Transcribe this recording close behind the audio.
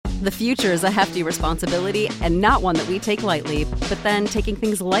The future is a hefty responsibility and not one that we take lightly, but then taking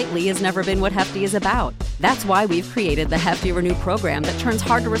things lightly has never been what Hefty is about. That's why we've created the Hefty Renew program that turns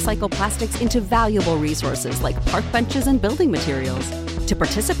hard-to-recycle plastics into valuable resources like park benches and building materials. To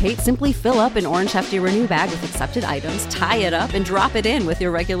participate, simply fill up an orange Hefty Renew bag with accepted items, tie it up, and drop it in with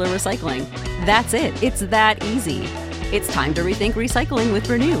your regular recycling. That's it. It's that easy. It's time to rethink recycling with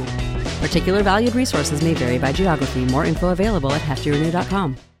Renew. Particular valued resources may vary by geography. More info available at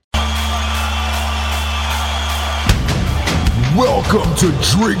heftyrenew.com. Welcome to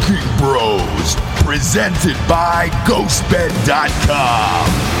Drinking Bros, presented by GhostBed.com.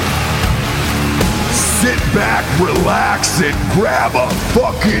 Sit back, relax, and grab a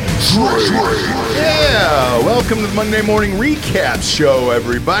fucking drink. Yeah, welcome to the Monday Morning Recap Show,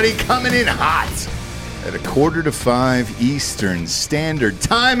 everybody. Coming in hot at 4:45 Eastern Standard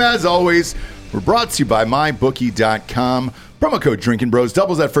Time. As always, we're brought to you by MyBookie.com. Promo code Drinking Bros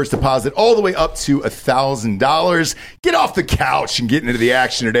doubles that first deposit all the way up to $1,000. Get off the couch and get into the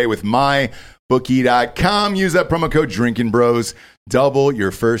action today with MyBookie.com. Use that promo code Drinking Bros. Double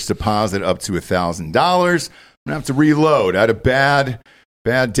your first deposit up to $1,000. I'm going to have to reload. I had a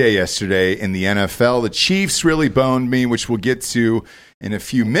bad day yesterday in the NFL. The Chiefs really boned me, which we'll get to in a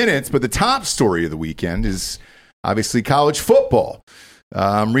few minutes. But the top story of the weekend is obviously college football.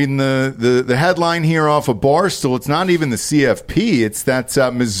 I'm reading the headline here off of Barstool. It's not even the CFP. It's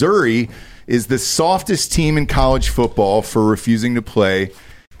that Missouri is the softest team in college football for refusing to play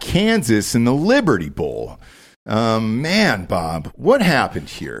Kansas in the Liberty Bowl. Man, Bob, what happened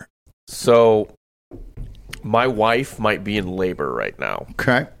here? So my wife might be in labor right now.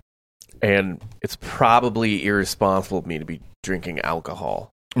 Okay. And it's probably irresponsible of me to be drinking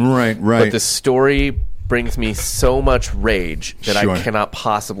alcohol. Right. But the story brings me so much rage that Sure. I cannot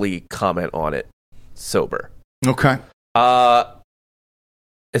possibly comment on it sober. Okay.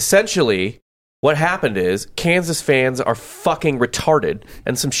 Essentially, what happened is Kansas fans are fucking retarded,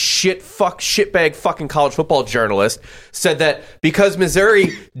 and some shitbag fucking college football journalist said that because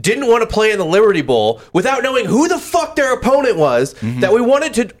Missouri didn't want to play in the Liberty Bowl without knowing who the fuck their opponent was, that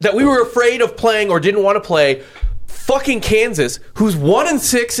we were afraid of playing or didn't want to play fucking Kansas, who's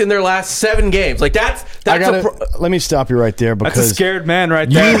 1-6 in their last 7 games. Like let me stop you right there, because that's a scared man right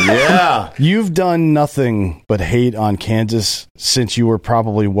there. Yeah. You've done nothing but hate on Kansas since you were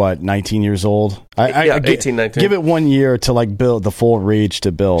probably 19 years old. 18, 19. Give it 1 year to build the full rage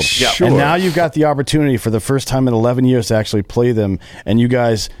to build. Yeah. Sure. And now you've got the opportunity for the first time in 11 years to actually play them. And you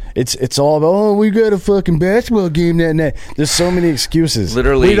guys, it's all about, we got a fucking basketball game that night. There's so many excuses.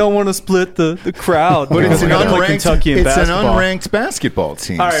 Literally, We don't want to split the crowd. But it's an basketball. unranked basketball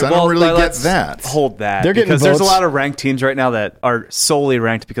team, All right, so I don't really get let's that. Hold that. They're getting because there's a votes. lot of ranked teams right now that are solely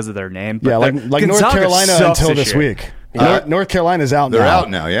ranked because of their name. But Yeah, like North Gonzaga Carolina sucks until this year. week. North Carolina's out now. They're out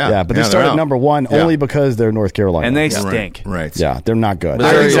now, yeah. Yeah, but Yeah, they started they're out. number 1 Yeah. only because they're North Carolina. And they Yeah, stink. Right. Yeah, they're not good.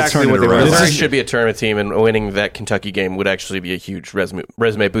 Missouri- They'll exactly turn what it they were. around. Missouri should be a tournament team, and winning that Kentucky game would actually be a huge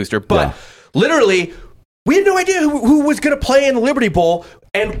resume booster. But literally, we had no idea who was going to play in the Liberty Bowl.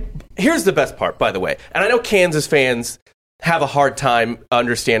 And here's the best part, by the way. And I know Kansas fans have a hard time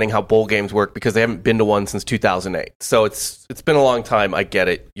understanding how bowl games work because they haven't been to one since 2008. So it's been a long time. I get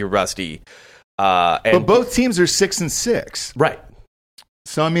it. You're rusty. But both teams are 6-6. Right.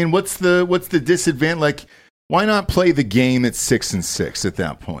 So I mean, what's the disadvantage? Like, why not play the game at 6-6 at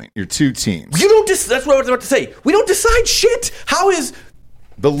that point? You're two teams. You don't. That's what I was about to say. We don't decide shit. How is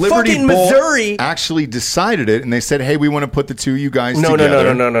The Liberty fucking Bowl Missouri actually decided it, and they said, "Hey, we want to put the two of you guys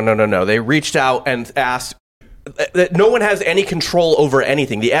together." No. They reached out and asked. That no one has any control over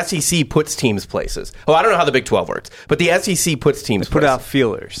anything. The SEC puts teams places. Oh, I don't know how the Big 12 works, but the SEC puts teams Put places. out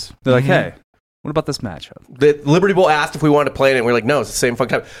feelers. They're like, hey, what about this matchup? The Liberty Bowl asked if we wanted to play it, and we're like, no, it's the same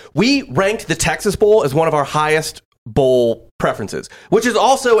fucking time. We ranked the Texas Bowl as one of our highest bowl preferences, which is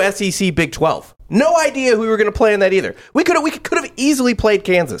also SEC Big 12. No idea who we were going to play in that either. We could have easily played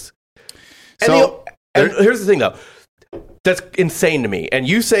Kansas. And here's the thing, though. That's insane to me. And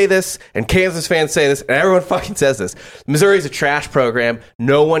you say this, and Kansas fans say this, and everyone fucking says this. Missouri's a trash program.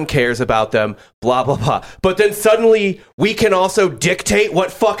 No one cares about them. Blah, blah, blah. But then suddenly we can also dictate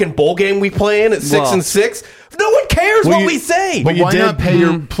what fucking bowl game we play in at 6-6. No one cares what we say. But why not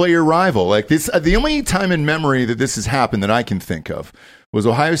play your rival? Like this, the only time in memory that this has happened that I can think of was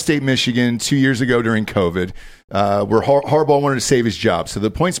Ohio State, Michigan 2 years ago during COVID, where Harbaugh wanted to save his job. So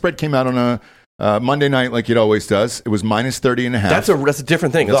the point spread came out on Monday night, like it always does. It was minus 30.5. That's a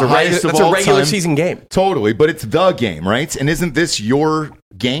different thing. That's The a highest of that's a all regular time. season game. Totally, but it's the game, right? And isn't this your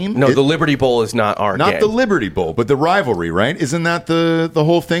game? No, the Liberty Bowl is not our not game. the Liberty Bowl, but the rivalry, right? Isn't that the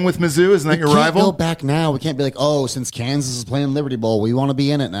whole thing with Mizzou? Isn't that your We can't rival? go back now. We can't be like, oh, since Kansas is playing Liberty Bowl, we want to be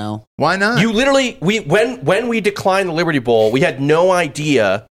in it now. Why not? You literally when we declined the Liberty Bowl, we had no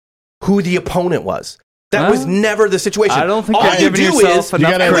idea who the opponent was. That was never the situation. I don't think all you're you giving do yourself is,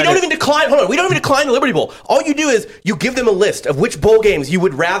 enough and we don't credit. even decline. Hold on, we don't even decline the Liberty Bowl. All you do is you give them a list of which bowl games you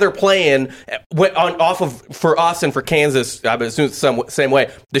would rather play in for us and for Kansas. I assume it's the same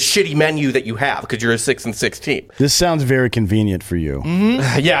way. The shitty menu that you have because you're a 6-6 team. This sounds very convenient for you.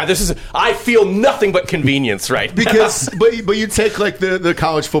 Yeah, this is. I feel nothing but convenience right now. because but you take like the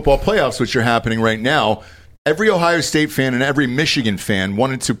college football playoffs, which are happening right now. Every Ohio State fan and every Michigan fan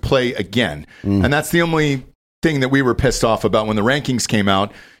wanted to play again, and that's the only thing that we were pissed off about when the rankings came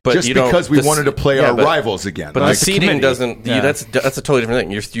out. But just you don't- because we this- wanted to play yeah, our but- rivals again. But Like, the seeding committee. doesn't. Yeah. That's a totally different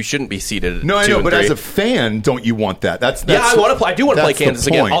thing. You shouldn't be seeded. no, I 2 know, and but 3. as a fan, don't you want that? That's Yeah, I want to play. I do want to play that's the Kansas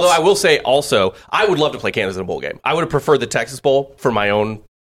again. point. Although I will say also, I would love to play Kansas in a bowl game. I would have preferred the Texas Bowl for my own.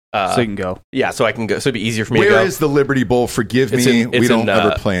 So you can go. Yeah, so I can go. So it'd be easier for me to Where go. is the Liberty Bowl? Forgive It's me, in- we it's don't in,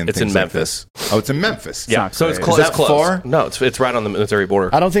 ever play in it's things in like Memphis. this. Oh, it's in Memphis. Yeah, not so it's great. close. Is that it's close. far? No, it's right on the Missouri border.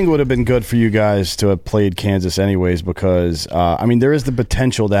 I don't think it would have been good for you guys to have played Kansas anyways because, there is the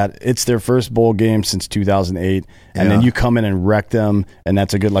potential that it's their first bowl game since 2008, and then Yeah. you come in and wreck them, and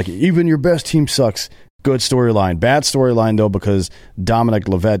that's a good, like, even your best team sucks. Good storyline. Bad storyline, though, because Dominic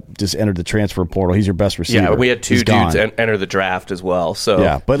Levet just entered the transfer portal. He's your best receiver. Yeah, we had 2 He's dudes gone. enter the draft as well. So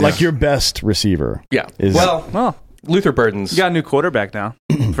Yeah, but like your best receiver. yeah. Is, Well, Luther Burden's. you got a new quarterback now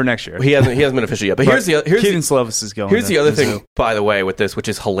for next year. He hasn't been official yet. But here's Keaton Slovis is going. Here's to the other Mizzou. thing, by the way, with this, which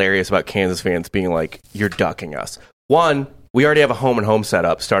is hilarious about Kansas fans being like, you're ducking us. One, we already have a home and home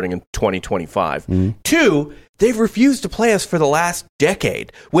setup starting in 2025. 2, they've refused to play us for the last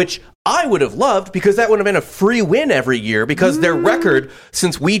decade, which I would have loved because that would have been a free win every year because their record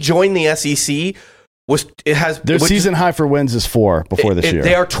since we joined the SEC their season high for wins is 4 before this year.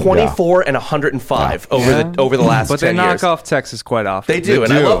 They are 24 and 105 over the last But 10 they knock years. off Texas quite often. They do,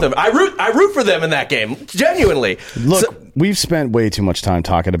 and I do. love them. I root for them in that game, genuinely. Look, So- we've spent way too much time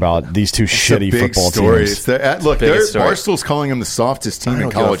talking about these two It's a shitty big football story. teams. It's the, look, Biggest story. Barstool's calling them the softest team in don't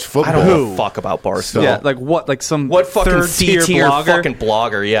give a- college football. I don't give a fuck about Barstool. Yeah, like what? Like some What fucking third-tier C-tier blogger? fucking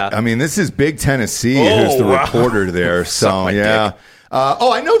blogger, yeah. I mean, this is Big Tennessee, Oh, who's the wow. reporter there. So, Suck my yeah. dick.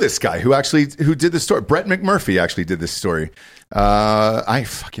 I know this guy who did the story. Brett McMurphy actually did this story. I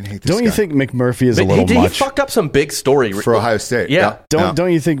fucking hate this Don't guy. you think McMurphy is a But little he much? fucked up some big story For Ohio State. Yeah.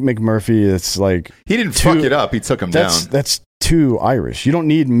 Don't you think McMurphy is like He didn't fuck it up. He took him down. that's too Irish. You don't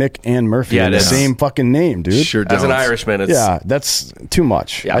need Mick and Murphy Yeah, in it the is. same fucking name, dude. Sure As an don't. Irishman, it's Yeah, that's too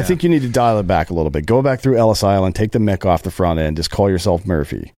much. Yeah. I think you need to dial it back a little bit. Go back through Ellis Island, take the Mick off the front end, just call yourself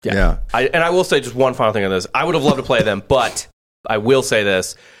Murphy. Yeah. I will say just one final thing on this. I would have loved to play them, but I will say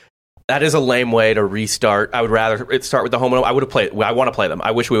this. That is a lame way to restart. I would rather it start with the home and home. I would have played. I want to play them.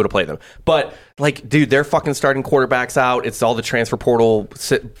 I wish we would have played them. But like, dude, they're fucking starting quarterbacks out. It's all the transfer portal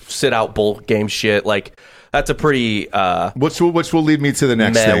sit out bowl game shit. Like, that's a pretty. Which will lead me to the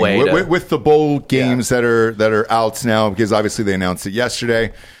next Meh thing way to- with the bowl games that are out now, because obviously they announced it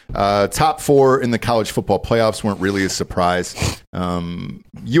yesterday. Top 4 in the college football playoffs weren't really a surprise.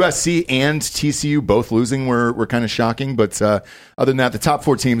 USC and TCU both losing were kind of shocking, but other than that, the top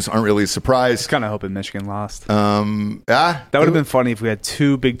 4 teams aren't really a surprise. Kind of hoping Michigan lost. That That would have been funny if we had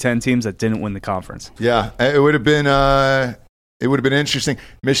 2 Big Ten teams that didn't win the conference. Yeah, it would have been. It would have been interesting.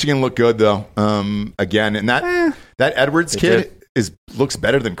 Michigan looked good though. Again, and that Edwards kid looks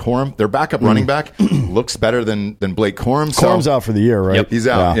better than Corum. Their backup running back looks better than Blake Corum. Corum's out for the year, right? Yep. He's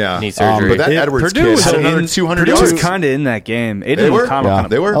out. Yeah, Knee surgery. But that It- Edwards Purdue kid was had in- another 200 Purdue was yards. kind of in that game. Aiden They were? O'Connell Yeah, kind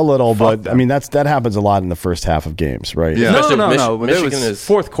of they were A little, Fuck but I mean that happens a lot in the first half of games, right? Yeah. No, Especially no. But it Michigan was is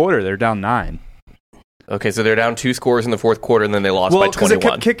fourth quarter. They're down 9. okay. So they're down 2 scores in the fourth quarter, and then they lost Well, by because they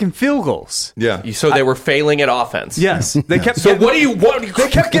 21. kept kicking field goals. Yeah, So they were failing at offense. Yes, they kept. So getting- what do you want? They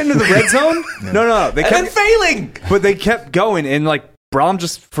kept getting to the red zone. No. They and then kept, failing. but they kept going, and like Braum,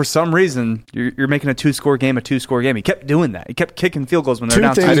 just for some reason, you're making a 2-score game a 2-score game. He kept doing that. He kept kicking field goals when they're Two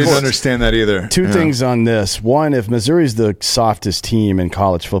down. things- I 2 didn't scores. understand that either. Two Yeah. things on this. One, if Missouri's the softest team in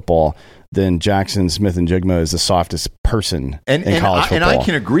college football, then Jackson Smith and Jigma is the softest person in college football. And I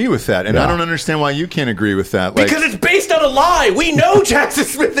can agree with that. And Yeah. I don't understand why you can't agree with that. Like, Because it's based on a lie. We know Jackson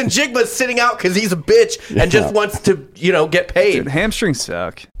Smith and Jigma's sitting out because he's a bitch and just wants to, get paid. Dude, hamstrings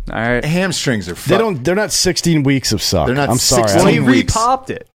suck. All right. hamstrings are fucked. They're not 16 weeks of suck. They're not I'm sorry. 16 Well, he weeks.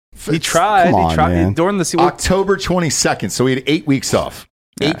 repopped it. He tried. Come on, he tried man. during the October 22nd, so he had 8 weeks off.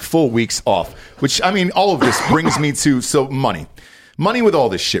 8 full weeks off. Which, I mean, all of this brings me to money with all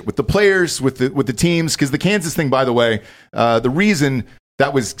this shit, with the players, with the teams. Because the Kansas thing, by the way, the reason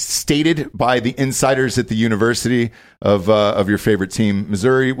that was stated by the insiders at the University of your favorite team,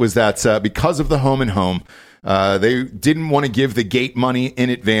 Missouri, was that because of the home and home, they didn't want to give the gate money in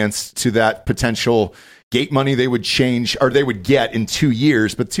advance to that potential gate money they would change or they would get in 2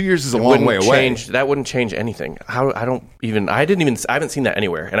 years, but 2 years is a long way away. That wouldn't change anything. I haven't seen that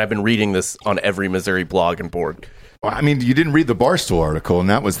anywhere, and I've been reading this on every Missouri blog and board. Well, I mean, you didn't read the Barstool article, and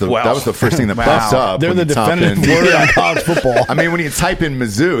that was the first thing that popped up. They're the definitive word on college football. I mean, when you type in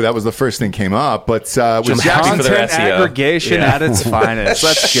Mizzou, that was the first thing came up. But Just Jackson, for their Content SEO. aggregation at its finest.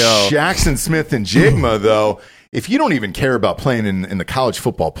 Let's go. Jackson Smith and Jigma, though, if you don't even care about playing in the college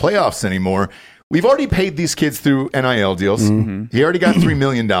football playoffs anymore, we've already paid these kids through NIL deals. Mm-hmm. He already got $3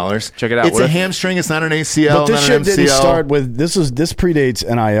 million. Check it out. It's a hamstring. It's not an ACL. But this not shit an MCL. didn't start with this predates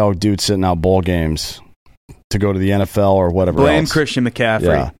NIL dudes sitting out bowl games to go to the NFL or whatever. Blame else. Christian McCaffrey.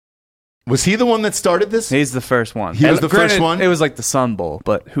 Yeah. Was he the one that started this? He's the first one. He was the Granted, first one? It was like the Sun Bowl,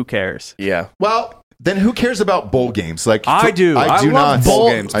 but who cares? Yeah. Well, then who cares about bowl games? Like I do. I do love not. bowl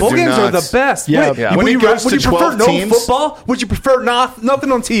games. I Bowl do games are not. the best. Yeah. When it goes would to you prefer 12 no teams? football? Would you prefer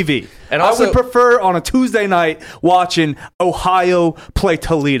nothing on TV? And I also- would prefer on a Tuesday night watching Ohio play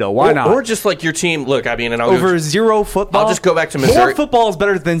Toledo. Why not? Or just like your team. Look, I mean, and over zero football. I'll just go back to Missouri. More football is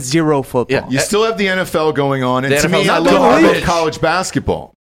better than zero football. Yeah. You still have the NFL going on, and The to me, NFL's I not love garbage. college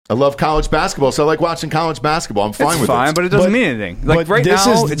basketball. I love college basketball, so I like watching college basketball. I'm fine It's with fine, it. but it doesn't But- mean anything. Like but right this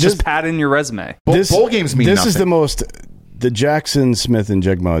now, is it's just- just padding your resume. Bowl games mean This nothing. is the Jackson Smith and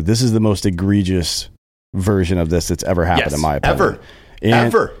Jigma. This is the most egregious version of this that's ever happened, Yes, in my opinion. ever. And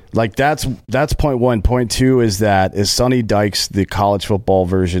Ever. Like that's point one. Point two is Sonny Dykes the college football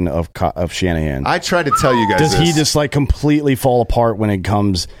version of Shanahan? I tried to tell you guys. Does he this. just like completely fall apart when it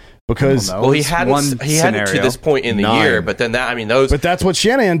comes? Because I don't know. Well, he It's hadn't. one He hadn't to scenario. this point in the 9. year, but then that. I mean, those. but that's what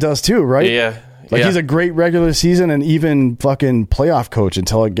Shanahan does too, right? Yeah. Like yeah. he's a great regular season and even fucking playoff coach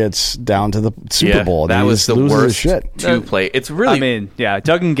until it gets down to the Super Bowl. That He was just the loses his worst shit. to play. It's really. I mean, yeah,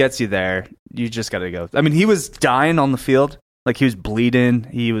 Duggan gets you there. You just got to go. I mean, he was dying on the field. Like he was bleeding.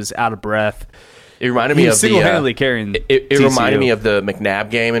 He was out of breath. it reminded He me was of the. single-handedly carrying It TCU. reminded me of the McNabb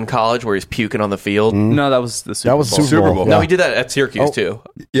game in college where he's puking on the field. No, that was the Super That was Bowl. Super Bowl. Bowl. No, he did that at Syracuse Oh. too.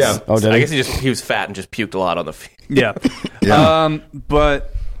 Yeah. Oh, did I he? guess he was fat and just puked a lot on the field. Yeah. Yeah.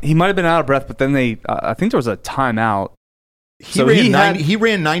 But he might have been out of breath, but then I think there was a timeout. He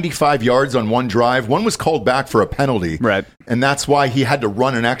ran 95 yards on one drive. One was called back for a penalty. Right. And that's why he had to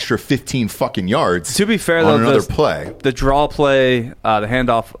run an extra 15 fucking yards. To be fair, on though, another play. The draw play, the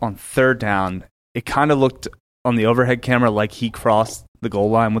handoff on third down, it kind of looked on the overhead camera like he crossed the goal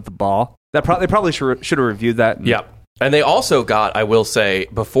line with the ball. They probably should have reviewed that. Yeah. And they also got, I will say,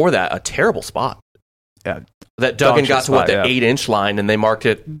 before that, a terrible spot. Yeah. That Duggan Dog got shit to what, spot, the yeah. 8-inch line, and they marked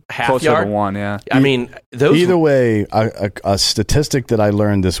it half Closer yard. to one, yeah. I mean, those. Either way, a statistic that I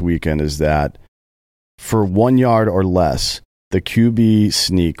learned this weekend is that for 1 yard or less, the QB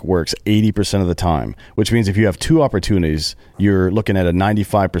sneak works 80% of the time, which means if you have two opportunities, you're looking at a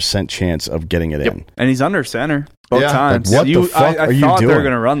 95% chance of getting it in. And he's under center both Yeah. times. Like, what the fuck I are you thought doing? they were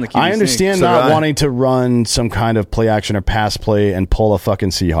going to run the QB I understand So not did I. wanting to run some kind of play action or pass play and pull a fucking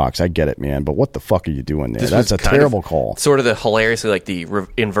Seahawks. I get it, man. But what the fuck are you doing there? This That's a was kind terrible of call. Sort of the hilariously like the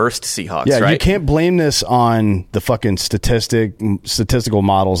inversed Seahawks, Yeah, right? you can't blame this on the fucking statistical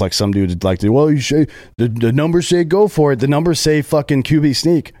models like some dudes like to. Well, you say the numbers say go for it. The numbers say fucking QB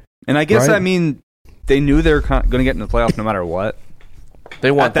sneak. And I guess, Right. I mean, they knew they were going to get in the playoff no matter what. They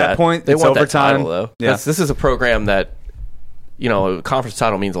want At that point, They it's want overtime. that title, though. Yeah. This is a program that, a conference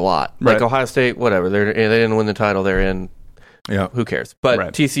title means a lot. Like Right. Ohio State, whatever. They didn't win the title. They're in. Yeah. Who cares? But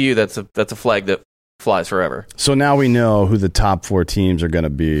Right. TCU, that's a flag that flies forever. So now we know who the top four teams are going to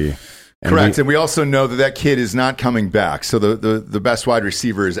be. And Correct. we- And we also know that kid is not coming back. So the best wide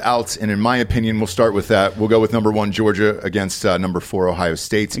receiver is out. And in my opinion, we'll start with that. We'll go with number 1, Georgia, against number 4, Ohio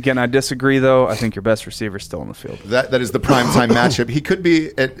State. Again, I disagree, though. I think your best receiver is still on the field. That is the primetime matchup. He could be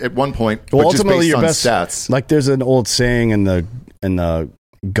at one point, well, but just ultimately, based your on best stats. Like there's an old saying in the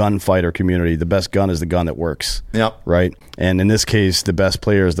gunfighter community: the best gun is the gun that works. Yep. Right. And in this case, the best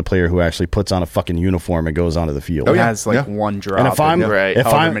player is the player who actually puts on a fucking uniform and goes onto the field. Oh, yeah. Has like one drop. And if I'm, Right. if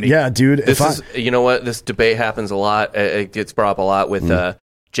However I'm, many- yeah, dude, This if I, is, you know what? This debate happens a lot. It gets brought up a lot with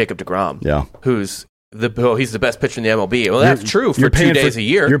Jacob DeGrom. yeah. Who's he's the best pitcher in the MLB. Well, that's true for 2 days a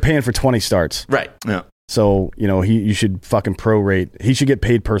year. You're paying for 20 starts. Right. Yeah. So, you should fucking prorate. He should get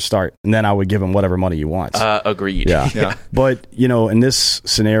paid per start, and then I would give him whatever money he wants. Agreed. Yeah. But, in this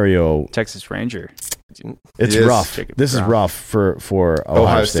scenario, Texas Ranger. it's Yes. rough. This is rough for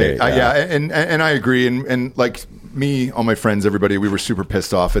Ohio State. Yeah, and I agree. And like me, all my friends, everybody, we were super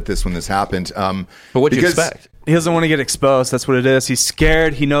pissed off at this when this happened. But what do you expect? He doesn't want to get exposed. That's what it is. He's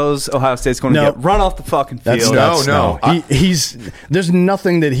scared. He knows Ohio State's going to No. get run off the fucking field. No. He's there's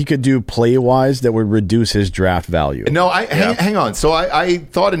nothing that he could do play wise that would reduce his draft value. No, hang on. So I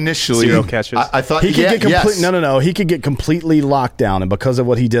thought initially 0 catches. I thought He could get yes. No. He could get completely locked down, and because of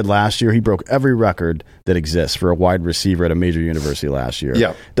what he did last year, he broke every record that exists for a wide receiver at a major university last year.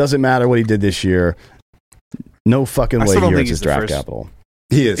 Yeah. Doesn't matter what he did this year. No fucking I way still don't here think it's he's his the draft first. capital.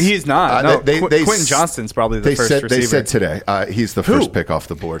 He is. He's not. No, Quentin Johnston's probably the They first said receiver. they said today he's the first pick off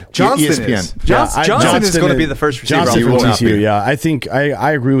the board. Johnston ESPN. is. Johnston is going to be the first receiver. Johnston He from will not TCU, be. yeah. I think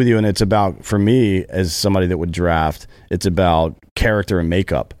I agree with you, and it's about, for me, as somebody that would draft, it's about character and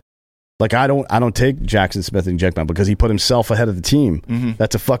makeup. Like, I don't take Jackson Smith and Jigma because he put himself ahead of the team. Mm-hmm.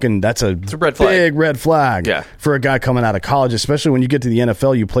 That's a red flag. big red flag Yeah. for a guy coming out of college, especially when you get to the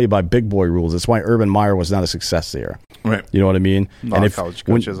NFL, you play by big boy rules. That's why Urban Meyer was not a success there. Right. You know what I mean? A lot of college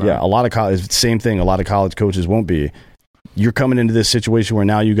coaches aren't. a lot of college, same thing. A lot of college coaches won't be. You're coming into this situation where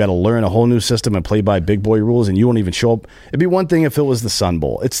now you got to learn a whole new system and play by big boy rules, and you won't even show up. It'd be one thing if it was the Sun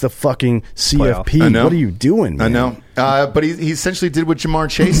Bowl. It's the fucking CFP. I know. What are you doing, man? I know. But he essentially did what Jamar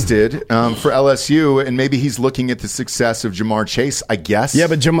Chase did for LSU, and maybe he's looking at the success of Jamar Chase, I guess. Yeah,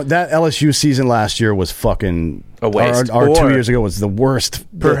 but that LSU season last year was fucking A waste. Or 2 Or- years ago was the worst.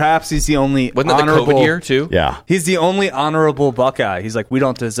 Perhaps he's the only Wasn't that the honorable COVID year, too? Yeah. He's the only honorable Buckeye. He's like, we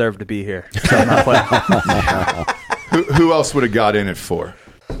don't deserve to be here. So I'm not playing. Who else would have got in it for?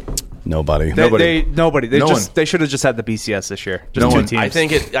 Nobody. Nobody. Nobody. No one. They should have just had the BCS this year. Just No two one. teams. I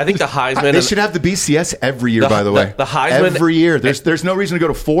think the Heisman. They should have the BCS every year, The- by the way. the Heisman- every year. There's no reason to go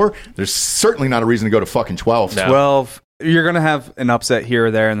to 4. There's certainly not a reason to go to fucking 12. No. 12. You're going to have an upset here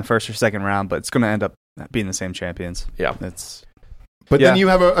or there in the first or second round, but it's going to end up being the same champions. Yeah. It's But Yeah. then you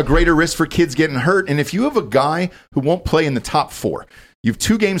have a greater risk for kids getting hurt. And if you have a guy who won't play in the top 4, you have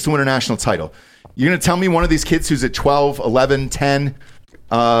 2 games to win a national title. You're going to tell me one of these kids who's at 12, 11, 10,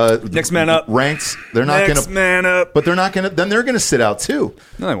 next man up. ranked, they're not going to. man up. But they're not going to. Then they're going to sit out too.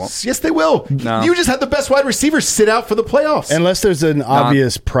 No, they won't. Yes, they will. No. You just had the best wide receiver sit out for the playoffs. Unless there's an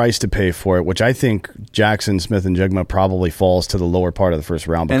obvious price to pay for it, which I think Jackson Smith and Jigma probably falls to the lower part of the first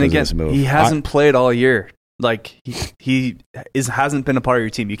round because And again, of this move. he hasn't played all year. Like he hasn't been a part of your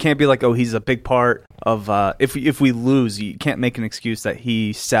team. You can't be like, oh, he's a big part of. If we lose, you can't make an excuse that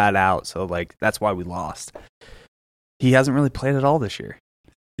he sat out. So like that's why we lost. He hasn't really played at all this year.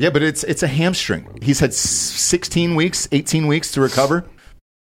 Yeah, but it's a hamstring. He's had 16 weeks, 18 weeks to recover.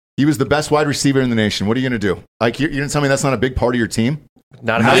 He was the best wide receiver in the nation. What are you going to do? Like you're going to tell me that's not a big part of your team?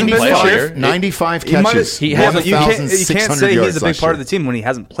 Not having played all year. 95 He might catches. have- He hasn't- you can't 1,600 say yards he's a big last part year. of the team when he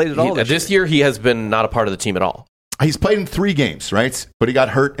hasn't played at all This year, he has been not a part of the team at all. He's played in 3 games, right? But he got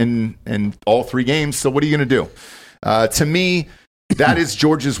hurt in all 3 games. So what are you going to do? To me, that is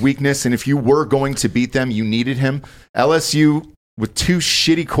Georgia's weakness. And if you were going to beat them, you needed him. LSU with 2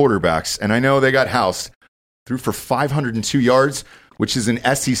 shitty quarterbacks, and I know they got housed, threw for 502 yards, which is an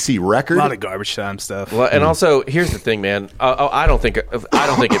SEC record. A lot of garbage time stuff. Well, and also, here's the thing, man. I don't think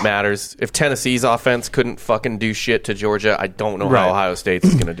it matters if Tennessee's offense couldn't fucking do shit to Georgia. I don't know Right. how Ohio State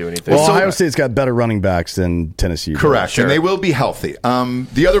is going to do anything. well, So- Ohio State's got better running backs than Tennessee. does. Correct, Sure. and they will be healthy.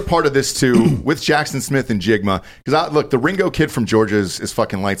 The other part of this too, with Jackson Smith and Jigma, because look, the Ringo kid from Georgia is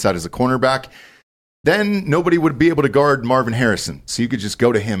fucking lights out as a cornerback. Then nobody would be able to guard Marvin Harrison, so you could just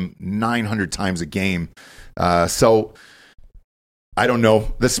go to him 900 times a game. So I don't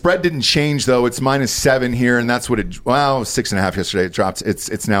know. The spread didn't change though. It's -7 here, and that's what it. Well, it was 6.5 yesterday. It dropped.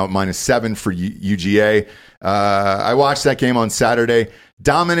 It's now at -7 for UGA. I watched that game on Saturday.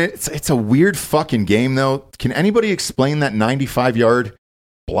 Dominant. It's a weird fucking game though. Can anybody explain that 95-yard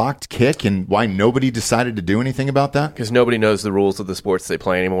blocked kick and why nobody decided to do anything about that? Because nobody knows the rules of the sports they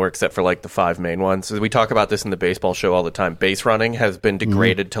play anymore, except for like the 5 main ones. So we talk about this in the baseball show all the time. Base running has been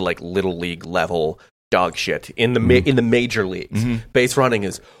degraded to like little league level dog shit in the in the major leagues. Base running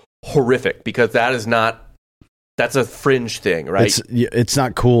is horrific because that's a fringe thing, right? It's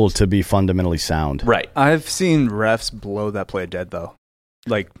not cool to be fundamentally sound. Right, I've seen refs blow that play dead though.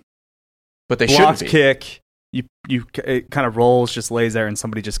 Like but they shouldn't blocked be. kick, it kind of rolls, just lays there, and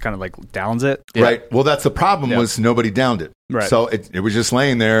somebody just kind of like downs it. Yeah. Right. Well, that's the problem was nobody downed it. Right. So it was just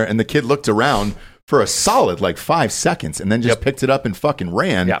laying there, and the kid looked around for a solid like 5 seconds, and then just picked it up and fucking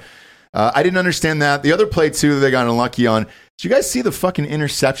ran. Yep. I didn't understand that. The other play too that they got unlucky on. Did you guys see the fucking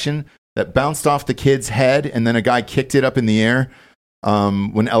interception that bounced off the kid's head, and then a guy kicked it up in the air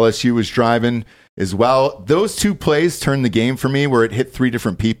when LSU was driving as well. Those two plays turned the game for me, where it hit 3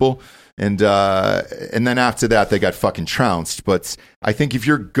 different people. And then after that, they got fucking trounced. But I think if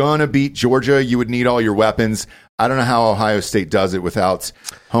you're going to beat Georgia, you would need all your weapons. I don't know how Ohio State does it without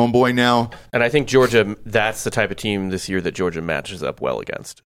homeboy now. And I think Georgia, that's the type of team this year that Georgia matches up well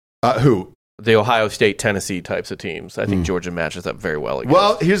against. Who? The Ohio State, Tennessee types of teams. I think Georgia matches up very well against.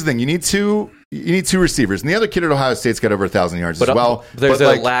 Well, here's the thing. You need two receivers. And the other kid at Ohio State's got over 1,000 yards as well. There's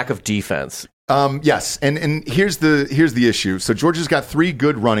a lack of defense. Yes, and here's the issue. So Georgia's got 3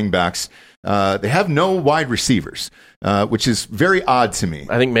 good running backs. They have no wide receivers, which is very odd to me.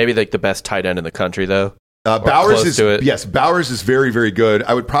 I think maybe like the best tight end in the country, though. Bowers is very, very good.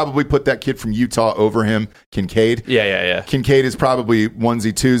 I would probably put that kid from Utah over him, Kincaid. Yeah. Kincaid is probably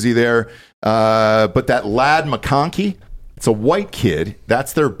onesie-twosie there. But that lad McConkey, it's a white kid.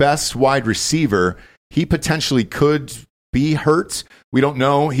 That's their best wide receiver. He potentially could be hurt. We don't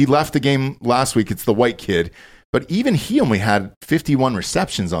know. He left the game last week. It's the white kid. But even he only had 51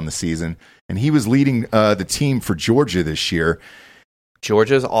 receptions on the season, and he was leading the team for Georgia this year.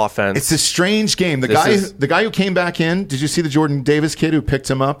 Georgia's offense. It's a strange game. The guy who came back in, did you see the Jordan Davis kid who picked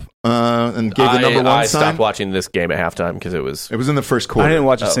him up and gave the number 1 sign? I stopped watching this game at halftime because it was in the first quarter. I didn't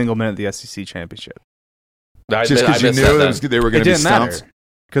watch a single minute of the SEC championship. Just because you knew they were going to be stumped?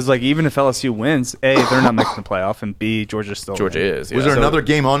 Because even if LSU wins, A, they're not making the playoff, and B, Georgia is. Yeah. Was there another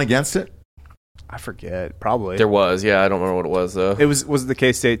game on against it? I forget. Probably. There was. Yeah, I don't remember what it was, though. Was it the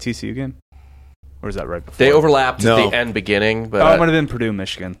K-State TCU game? Or was that right before? They overlapped at the end beginning. But it might have been Purdue,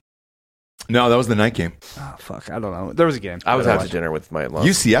 Michigan. No, that was the night game. Oh, fuck. I don't know. There was a game. I was out to dinner with my mom.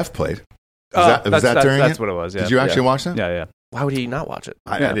 UCF played. Was that during That's it? what it was, yeah. Did you actually watch that? Yeah. Why would he not watch it?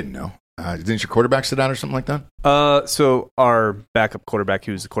 I didn't know. Didn't your quarterback sit out or something like that? So our backup quarterback,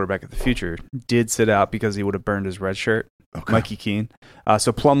 who's the quarterback of the future, did sit out because he would have burned his red shirt. Okay. Mikey Keene.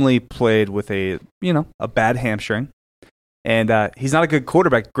 So Plumlee played with a bad hamstring, and he's not a good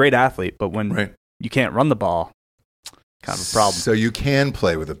quarterback, great athlete, but when you can't run the ball, kind of a problem. So you can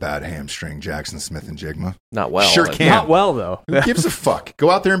play with a bad hamstring, Jackson Smith and Jigma. Not well. Sure can. Not well, though. Who gives a fuck? Go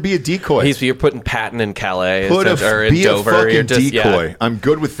out there and be a decoy. You're putting Patton in Calais or in Dover. Be a fucking decoy. Yeah. I'm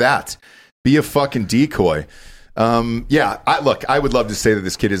good with that. Be a fucking decoy. I would love to say that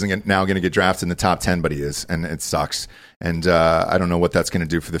this kid isn't now going to get drafted in the top 10, but he is, and it sucks. And I don't know what that's going to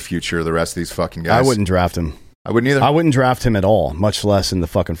do for the future of the rest of these fucking guys. I wouldn't draft him. I wouldn't either. I wouldn't draft him at all, much less in the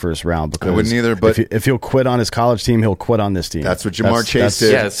fucking first round. Because I wouldn't either. But if he'll quit on his college team, he'll quit on this team. That's what Jamar Chase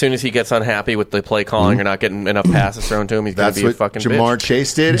did. Yeah, as soon as he gets unhappy with the play calling or not getting enough passes thrown to him, he's going to be a fucking Jamar bitch.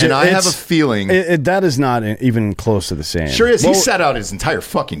 Chase did, and I have a feeling that is not even close to the same. Sure is. He sat out his entire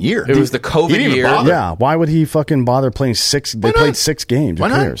fucking year. It was the COVID year. Yeah. Why would he fucking bother playing 6? They played 6 games. Who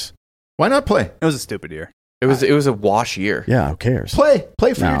cares? Why not play? It was a stupid year. It was a wash year. Yeah, who cares? Play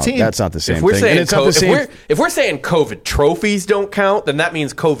for your team. That's not the same if we're thing. Saying if we're saying COVID trophies don't count, then that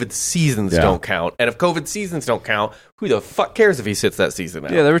means COVID seasons don't count. And if COVID seasons don't count, who the fuck cares if he sits that season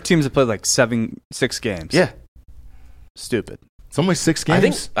out? Yeah, there were teams that played like 6 games. Yeah. Stupid. It's only 6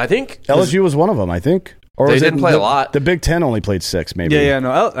 games. I think LSU was one of them, I think. Or they didn't play a lot. The Big Ten only played 6, maybe. Yeah,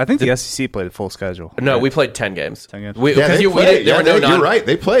 no. I think the SEC played a full schedule. No, we played 10 games. 10 games. You're right.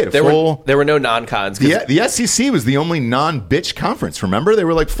 They played a full. There were no non-cons. The SEC was the only non-bitch conference. Remember, they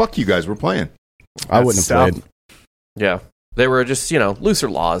were like, "Fuck you guys, we're playing." I wouldn't have played. Yeah, they were just looser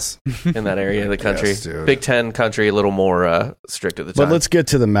laws in that area of the country. Yes, dude. Big Ten country, a little more strict at the time. But let's get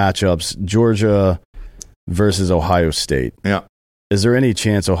to the matchups: Georgia versus Ohio State. Yeah. Is there any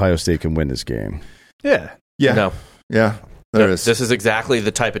chance Ohio State can win this game? Yeah. Yeah. No. Yeah. There is. This is exactly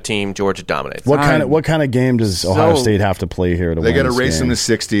the type of team Georgia dominates. What kind of game does Ohio State have to play here to win? They got to this race game? them to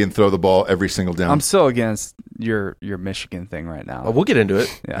 60 and throw the ball every single down. I'm so against your Michigan thing right now. We'll get into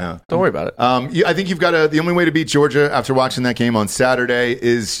it. Yeah. Don't worry about it. I think you've got the only way to beat Georgia after watching that game on Saturday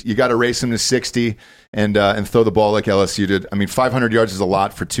is you got to race them to 60 and throw the ball like LSU did. I mean, 500 yards is a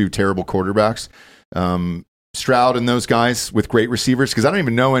lot for 2 terrible quarterbacks. Stroud and those guys with great receivers, because I don't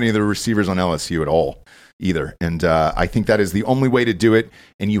even know any of the receivers on LSU at all either. And I think that is the only way to do it.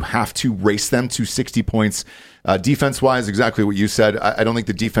 And you have to race them to 60 points. Defense-wise, exactly what you said. I don't think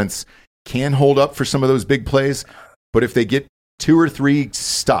the defense can hold up for some of those big plays. But if they get 2 or 3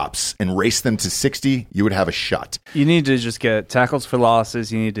 stops and race them to 60, you would have a shot. You need to just get tackles for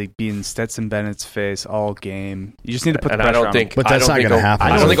losses. You need to be in Stetson Bennett's face all game. You just need to put the pressure on him. But that's not going to happen.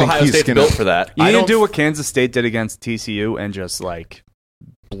 I don't think Ohio State's built for that. You need to do what Kansas State did against TCU and just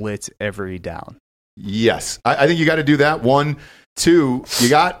blitz every down. Yes. I think you got to do that. 1, 2, you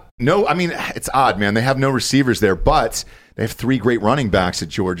got no, I mean, it's odd, man. They have no receivers there, but They have 3 great running backs at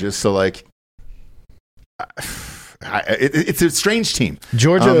Georgia. So, like, it's a strange team.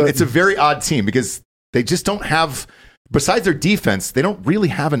 Georgia, it's a very odd team because they just don't have, besides their defense, they don't really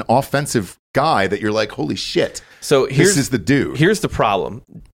have an offensive guy that you're like, holy shit. So this is the dude. Here's the problem.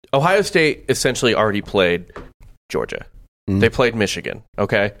 Ohio State essentially already played Georgia. They played Michigan,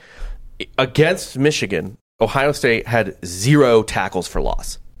 okay? Against Michigan, Ohio State had 0 tackles for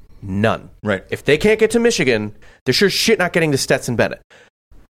loss. None. Right. If they can't get to Michigan, they're sure shit not getting to Stetson Bennett.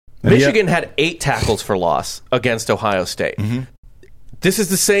 Michigan had 8 tackles for loss against Ohio State. This is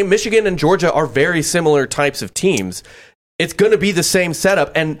the same. Michigan and Georgia are very similar types of teams. It's going to be the same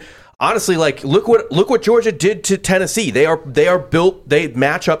setup. And honestly, like, look what Georgia did to Tennessee. They are built. They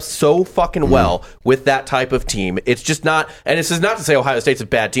match up so fucking well with that type of team. It's just not. And this is not to say Ohio State's a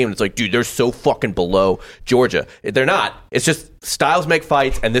bad team. It's like, dude, they're so fucking below Georgia. They're not. It's just styles make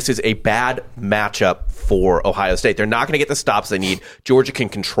fights, and this is a bad matchup for Ohio State. They're not going to get the stops they need. Georgia can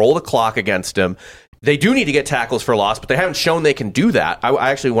control the clock against them. They do need to get tackles for loss, but they haven't shown they can do that.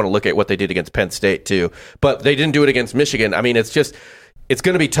 I actually want to look at what they did against Penn State too, but they didn't do it against Michigan. I mean, it's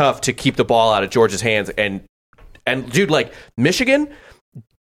going to be tough to keep the ball out of Georgia's hands. And dude, like, Michigan,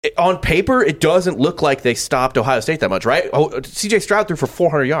 on paper, it doesn't look like they stopped Ohio State that much, right? C.J. Stroud threw for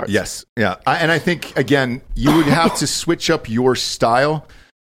 400 yards. Yes, yeah. And I think, again, you would have to switch up your style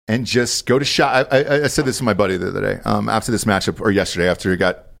and just go to shot. I said this to my buddy the other day after this matchup, or yesterday after he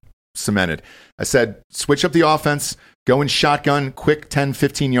got cemented. I said, switch up the offense, go in shotgun, quick 10,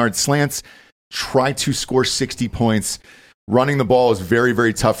 15-yard slants, try to score 60 points. Running the ball is very,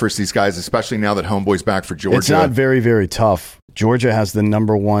 very tough for these guys, especially now that Homeboy's back for Georgia. It's not very, very tough. Georgia has the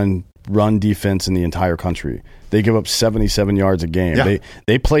number 1 run defense in the entire country. They give up 77 yards a game. Yeah.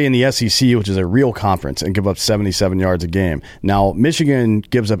 They play in the SEC, which is a real conference, and give up 77 yards a game. Now, Michigan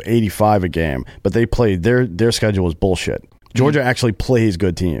gives up 85 a game, but they play their schedule is bullshit. Georgia actually plays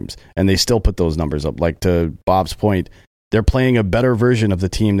good teams, and they still put those numbers up. Like, to Bob's point, they're playing a better version of the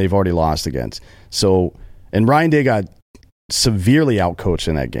team they've already lost against. So, and Ryan Day got severely outcoached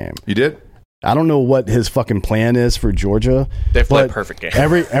in that game. You did? I don't know what his fucking plan is for Georgia. They've played a perfect game.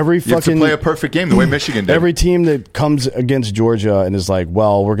 Every You have to fucking play a perfect game the way Michigan did. every team that comes against Georgia and is like,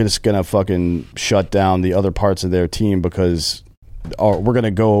 well, we're just gonna fucking shut down the other parts of their team because we're gonna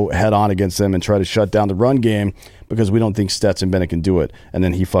go head on against them and try to shut down the run game because we don't think Stetson Bennett can do it. And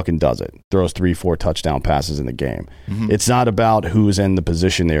then he fucking does it. Throws 3-4 touchdown passes in the game. It's not about who's in the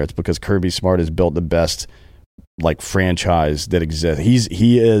position there. It's because Kirby Smart has built the best, like, franchise that exists.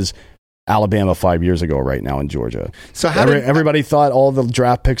 He is Alabama 5 years ago right now in Georgia. So everybody thought all the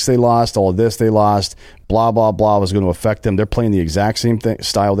draft picks they lost, all this they lost, blah, blah, blah, was going to affect them. They're playing the exact same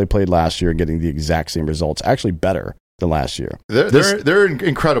style they played last year and getting the exact same results. Actually better than last year. They're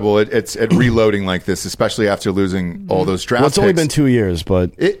incredible at reloading like this, especially after losing all those draft picks. It's only been 2 years,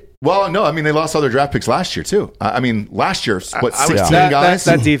 but... Well, no, I mean, they lost all their draft picks last year, too. I mean, last year, 16 guys?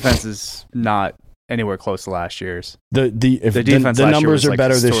 That defense is not anywhere close to last year's. The defense the last year numbers was, are like,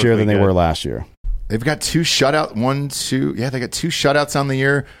 better this year than they historically were last year. They've got 2 shutouts, they got 2 shutouts on the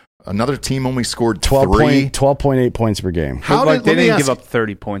year. Another team only scored 3. 12.8 points per game. They didn't give up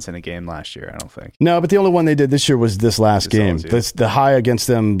 30 points in a game last year, I don't think. No, but the only one they did this year was this last game. The high against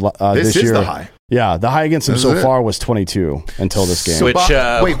them this year. This is the high. Yeah, the high against them so far was 22 until this game. Which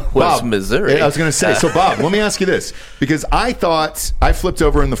was Bob, Missouri. I was going to say, so Bob, let me ask you this. Because I thought, I flipped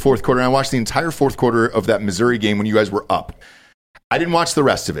over in the fourth quarter and I watched the entire fourth quarter of that Missouri game when you guys were up. I didn't watch the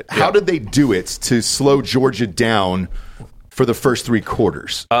rest of it. How did they do it to slow Georgia down for the first 3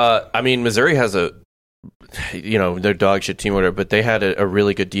 quarters? I mean, Missouri has their dog shit team, whatever, but they had a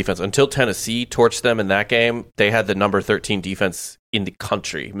really good defense. Until Tennessee torched them in that game, they had the number 13 defense in the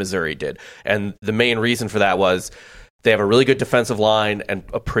country, Missouri did. And the main reason for that was they have a really good defensive line and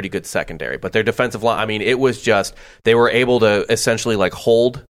a pretty good secondary. But their defensive line, I mean, it was just, they were able to essentially like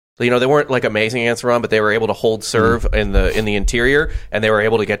hold. They weren't like amazing against the run, but they were able to hold serve in the interior, and they were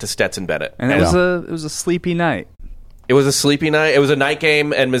able to get to Stetson Bennett. And it was a sleepy night. It was a sleepy night. It was a night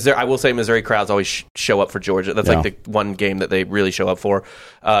game, and Missouri. I will say Missouri crowds always show up for Georgia. That's like the one game that they really show up for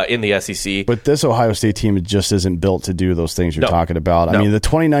in the SEC. But this Ohio State team just isn't built to do those things you're talking about. I mean, the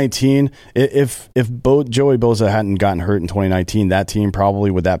 2019, if Joey Bosa hadn't gotten hurt in 2019, that team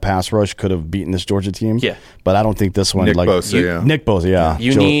probably with that pass rush could have beaten this Georgia team. Yeah. But I don't think this one. Nick Bosa, yeah.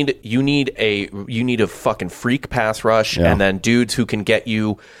 You need a fucking freak pass rush, and then dudes who can get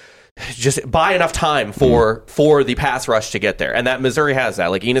you. Just buy enough time for the pass rush to get there. And that Missouri has that.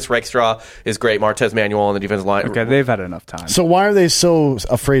 Like Enos Rakestraw is great. Martez Manuel on the defensive line. Okay, they've had enough time. So why are they so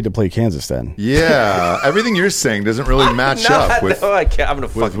afraid to play Kansas then? Yeah, everything you're saying doesn't really match up with, I'm gonna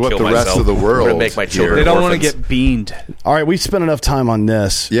fucking with what kill the myself. rest of the world. I'm gonna make my children They don't want to orphans. get beamed All right, we spent enough time on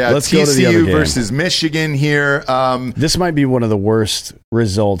this. Yeah, let's TCU go to the other game. versus Michigan here. This might be one of the worst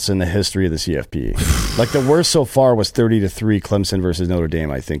results in the history of the CFP. Like the worst so far was 30-3 Clemson versus Notre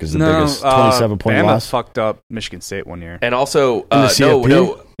Dame. I think is the biggest 27-point Bama loss. fucked up Michigan State one year. And also, the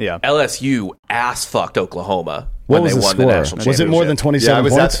CFP? Yeah. LSU ass fucked Oklahoma What when was they the won score? the national Was it more than championship. 27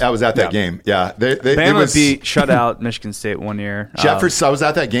 Yeah, points? I was at that game. Yeah, Bama shut out Michigan State one year. Jefferson. I was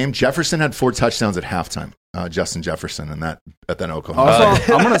at that game. Jefferson had 4 touchdowns at halftime. Justin Jefferson and that Oklahoma.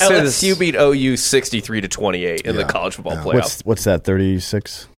 Also, I'm going to say this. LSU beat OU 63-28 in the college football playoff. What's that?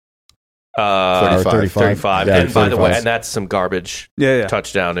 36. 35. Yeah, And by the 35. way, and that's some garbage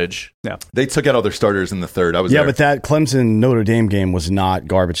touchdownage. Yeah. They took out all their starters in the third. I was there. But that Clemson Notre Dame game was not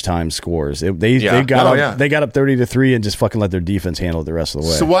garbage time scores. They got up 30-3 and just fucking let their defense handle it the rest of the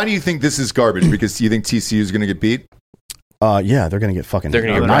way. So why do you think this is garbage? Because do you think TCU is going to get beat? Yeah, they're going to get fucking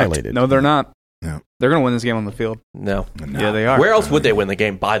annihilated. No, they're not. Yeah. They're going to win this game on the field. No. Yeah, they are. Where else would they win the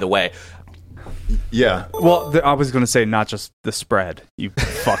game, by the way? Yeah. Well, I was going to say not just the spread, you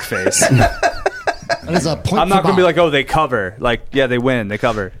fuckface. That is a point I'm not for going to be Bob. like, oh, they cover. Like, yeah, they win. They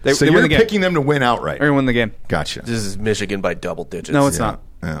cover. They So win you're the game. picking them to win outright. They're going to win the game. Gotcha. This is Michigan by double digits. No, it's not.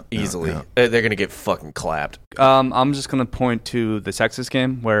 Yeah, Easily. yeah. They're going to get fucking clapped. I'm just going to point to the Texas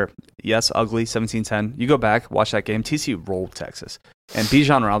game where, yes, ugly, 17-10. You go back, watch that game. TCU rolled Texas. And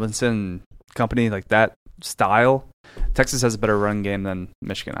Bijan Robinson company, like that style, Texas has a better run game than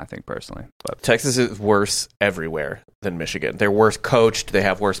Michigan, I think, personally. But Texas is worse everywhere than Michigan. They're worse coached. They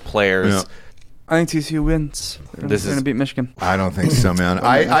have worse players. Yeah. I think TCU wins. They're going to beat Michigan. I don't think so, man.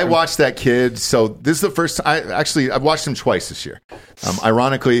 I watched that kid. So this is the first time. I've watched him twice this year.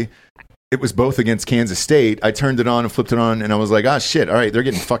 Ironically, it was both against Kansas State. I turned it on and flipped it on, and I was like, ah, shit. All right, they're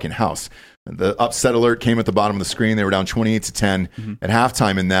getting fucking house. The upset alert came at the bottom of the screen. They were down 28-10 at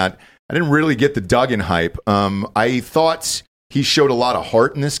halftime in that. I didn't really get the Duggan hype. I thought he showed a lot of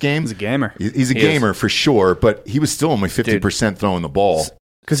heart in this game. He's a gamer. He's a gamer for sure, but he was still only 50% throwing the ball.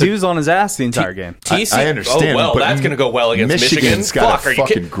 Because he was on his ass the entire game. TCU, I understand. Oh, well, but that's going to go well against Michigan. Michigan's got a Fuck,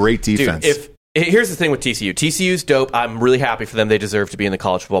 fucking great defense. Dude, here's the thing with TCU. TCU's dope. I'm really happy for them. They deserve to be in the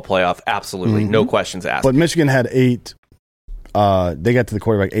college football playoff. Absolutely. No questions asked. But Michigan had 8. They got to the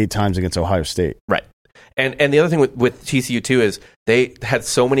quarterback 8 times against Ohio State. Right. And the other thing with TCU, too, is they had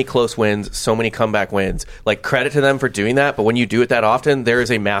so many close wins, so many comeback wins. Like, credit to them for doing that, but when you do it that often, there is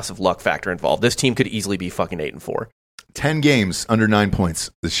a massive luck factor involved. This team could easily be fucking 8-4. 10 games under 9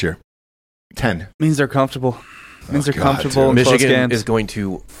 points this year. 10. Means they're comfortable. Means they're God, comfortable in Michigan close games. is going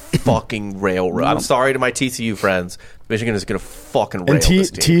to fucking railroad. I'm sorry to my TCU friends. Michigan is going to fucking rail And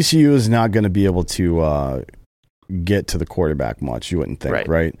this team. TCU is not going to be able to get to the quarterback much, you wouldn't think,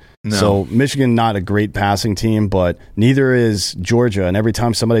 right? No. So Michigan, not a great passing team, but neither is Georgia. And every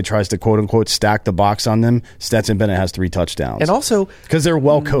time somebody tries to quote-unquote stack the box on them, Stetson Bennett has 3 touchdowns. And also, because they're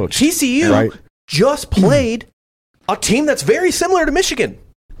well coached. TCU right? just played a team that's very similar to Michigan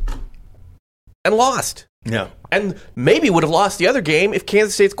and lost. Yeah. And maybe would have lost the other game if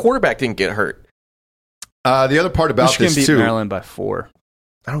Kansas State's quarterback didn't get hurt. The other part about Michigan this, beat too. Maryland by 4.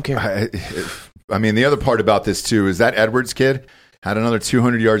 I don't care. I mean, the other part about this, too, is that Edwards kid had another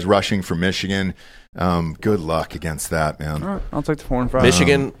 200 yards rushing for Michigan. Good luck against that, man. All right, I'll take the 4 and 5.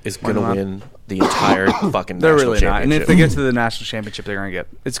 Michigan is going to why not? win the entire fucking They're national really not. And if championship. they get to the national championship, they're going to get.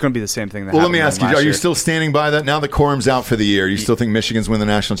 It's going to be the same thing. That Well, let me happened ask you, last are you year. still standing by that? Now that Corum's out for the year, you still think Michigan's win the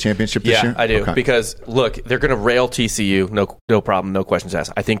national championship this year? Yeah, I do. Okay. Because, look, they're going to rail TCU. No problem. No questions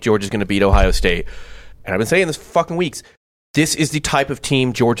asked. I think Georgia's going to beat Ohio State. And I've been saying this for fucking weeks. This is the type of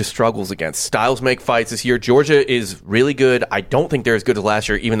team Georgia struggles against. Styles make fights this year. Georgia is really good. I don't think they're as good as last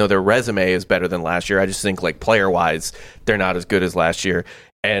year, even though their resume is better than last year. I just think, like, player-wise, they're not as good as last year.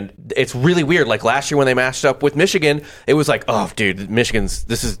 And it's really weird. Like, last year when they matched up with Michigan, it was like, oh, dude,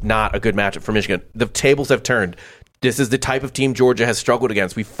 this is not a good matchup for Michigan. The tables have turned. This is the type of team Georgia has struggled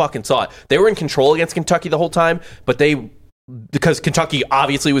against. We fucking saw it. They were in control against Kentucky the whole time, but because Kentucky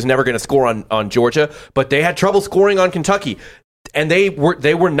obviously was never going to score on Georgia, but they had trouble scoring on Kentucky. And they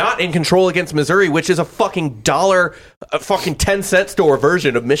were not in control against Missouri, which is a fucking 10-cent store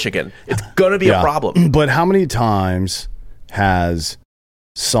version of Michigan. It's going to be a problem. But how many times has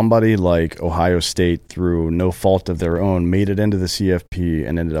somebody like Ohio State, through no fault of their own, made it into the CFP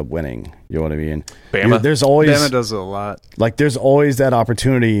and ended up winning? You know what I mean? Bama. There's always Bama does it a lot. Like, there's always that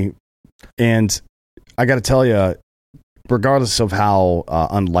opportunity. And I got to tell you, regardless of how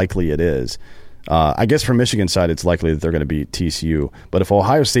unlikely it is, I guess for Michigan's side, it's likely that they're going to beat TCU. But if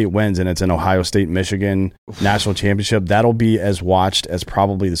Ohio State wins and it's an Ohio State-Michigan national championship, that'll be as watched as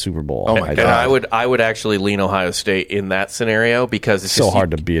probably the Super Bowl. Oh, my God. And I would actually lean Ohio State in that scenario because it's so just,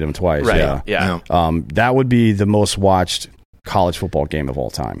 hard to beat them twice. Right. Yeah. Yeah. That would be the most watched college football game of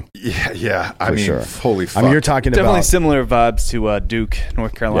all time. Yeah. I For mean, sure. holy fuck. I mean, you're talking Definitely about similar vibes to Duke,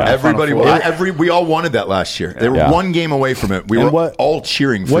 North Carolina. Everybody, Final Four. we all wanted that last year. They were Yeah. one game away from it. We And were all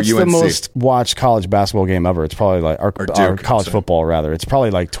cheering for what's UNC. the most watched college basketball game ever? It's probably like or Duke, college so. football rather. It's probably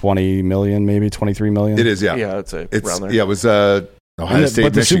like 20 million, maybe 23 million. It is, yeah. Yeah, I'd say It's around there. yeah. It was Ohio State,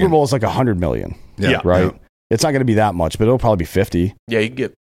 but the Michigan. Super Bowl is like 100 million. Yeah. Right. Yeah. It's not going to be that much, but it'll probably be 50. Yeah, you can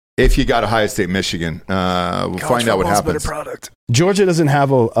get If you got Ohio State, Michigan, we'll find out what happens. Georgia doesn't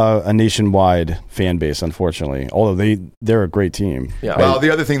have a nationwide fan base, unfortunately. Although they're a great team. Yeah. Well,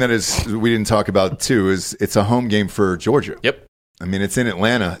 the other thing that is we didn't talk about too is it's a home game for Georgia. Yep. I mean, it's in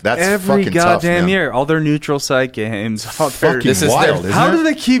Atlanta. That's Every fucking tough, goddamn man. year, all their neutral site games. Fucking This is wild, their- isn't How it? do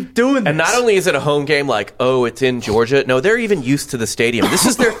they keep doing this? And not only is it a home game, like, oh, it's in Georgia. No, they're even used to the stadium. This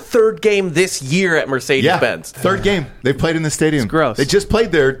is their third game this year at Mercedes-Benz. Third game they played in the stadium. It's gross. They just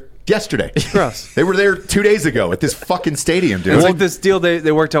played there yesterday. gross. They were there 2 days ago at this fucking stadium, dude. It's like this deal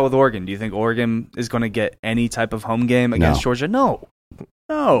they worked out with Oregon. Do you think Oregon is going to get any type of home game against No. Georgia? No.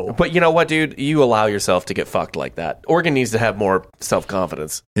 But you know what, dude? You allow yourself to get fucked like that. Oregon needs to have more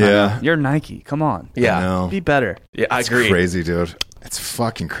self-confidence. yeah, You're Nike. Come on. Yeah. no. Be better. Yeah, I It's agree. crazy, dude. It's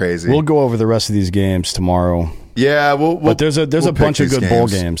fucking crazy. We'll go over the rest of these games tomorrow. yeah, But there's a we'll bunch of pick good these bowl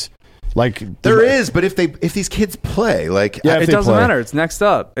games. Like There is, but if these kids play, like, Yeah, if It they doesn't play. matter. It's next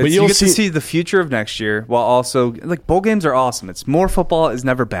up. But It's, you'll you get to see- see the future of next year while also, like, bowl games are awesome. It's more football is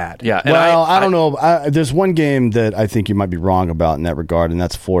never bad. Yeah. And Well, I don't know. There's one game that I think you might be wrong about in that regard, and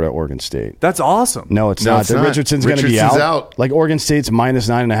that's Florida Oregon State. That's awesome. No, it's No, not. it's not. Richardson's going to be Richardson's out. out. Like Oregon State's minus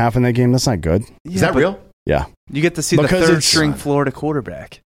 9.5 in that game. That's not good. is that but real? Yeah. You get to see Because the third it's- string Florida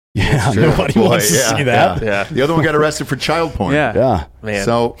quarterback. Yeah. True. Nobody Boy, wants to yeah, see that. Yeah. The other one got arrested for child porn. Yeah. Yeah. Man,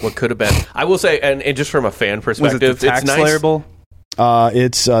 So- what could have been? I will say, and just from a fan Was it perspective, the Tax it's nice. Slayer Bowl?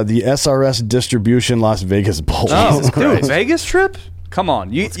 It's the SRS Distribution Las Vegas Bowl. Oh, dude, Christ. Vegas trip? Come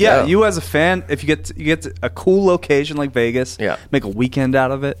on. You go. you as a fan, if you get to a cool location like Vegas, Yeah. make a weekend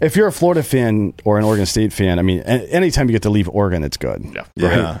out of it. If you're a Florida fan or an Oregon State fan, I mean, anytime you get to leave Oregon, it's good. Yeah.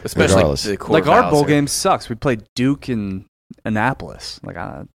 Yeah. Especially Regardless. the core Like our Val's bowl here. game sucks. We played Duke and Annapolis. Like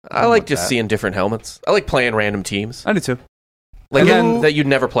I like just seeing different helmets. I like playing random teams. I do too. Like And then- that you'd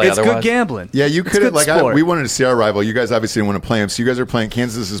never play It's otherwise. good gambling. Yeah, you It's could have, good like, sport. we wanted to see our rival. You guys obviously didn't want to play them. So you guys are playing,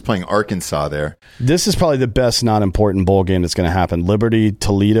 Kansas is playing Arkansas there. This is probably the best non-important bowl game that's going to happen. Liberty,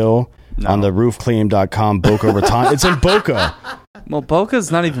 Toledo, on the roofclaim.com, Boca Raton. It's in Boca. Well,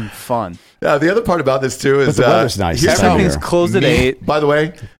 Boca's not even fun. Yeah, the other part about this, too, is But the weather's nice here's this time how- of Everything's year. closed at 8. By the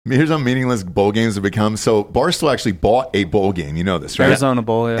way, here's how meaningless bowl games have become. So Barstool actually bought a bowl game. You know this, right? Arizona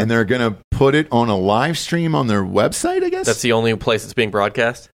Bowl, yeah. And they're going to put it on a live stream on their website, I guess? That's the only place it's being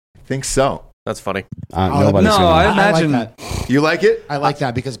broadcast. I think so. That's funny. Nobody's no, gonna- I imagine. like that. You like it? I like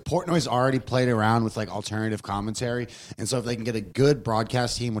that because Portnoy's already played around with like alternative commentary, and so if they can get a good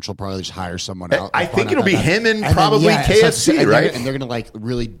broadcast team, which will probably just hire someone out. I think find it'll out be that- him and then, probably so KFC, and right? And they're gonna like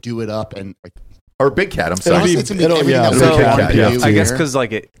really do it up and like. Or Big Cat, I'm It'll sorry. be- It's gonna be it'll- everything yeah, that it'll we be want Cat, to yeah. do I guess here. because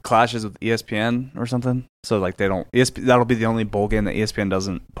like it clashes with ESPN or something, so like they don't. That'll be the only bowl game that ESPN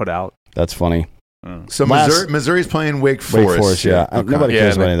doesn't put out. That's funny. So Last- Missouri's playing Wake Wake Forest. Forest, yeah. Nobody Yeah,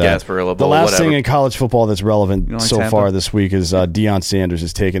 cares and about any of the that. Gasparilla The Bowl, last whatever. thing in college football that's relevant You know, like so Tampa? far this week is Deion Sanders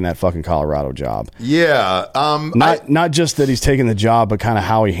is taking that fucking Colorado job. Yeah. Not just that he's taking the job, but kind of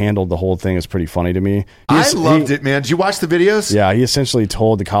how he handled the whole thing is pretty funny to me. I loved it, man. Did you watch the videos? Yeah, he essentially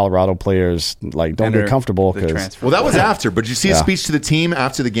told the Colorado players, like, don't Enter get comfortable the because transfer. Well, that was after, but did you see his Yeah. speech to the team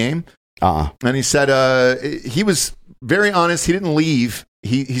after the game? uh-uh. And he said he was very honest. He didn't leave.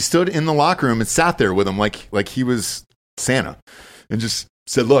 He stood in the locker room and sat there with him like he was Santa, and just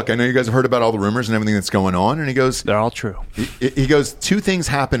said, "Look, I know you guys have heard about all the rumors and everything that's going on." And he goes, They're all true. he goes, two things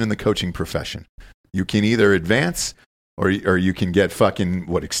happen in the coaching profession. You can either advance or you can get fucking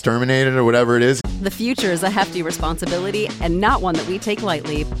exterminated or whatever it is. The future is a hefty responsibility and not one that we take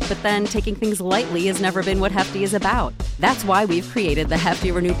lightly. But then taking things lightly has never been what Hefty is about. That's why we've created the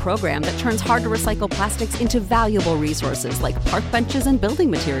Hefty Renew program that turns hard to recycle plastics into valuable resources like park benches and building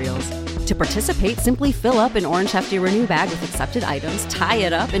materials. To participate, simply fill up an orange Hefty Renew bag with accepted items, tie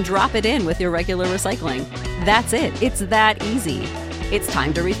it up, and drop it in with your regular recycling. That's it. It's that easy. It's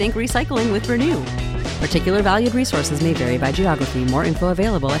time to rethink recycling with Renew. Particular valued resources may vary by geography. More info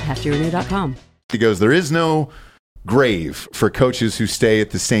available at heftyrenew.com. He goes, there is no grave for coaches who stay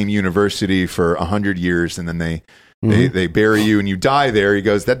at the same university for 100 years and then they They bury you and you die there. He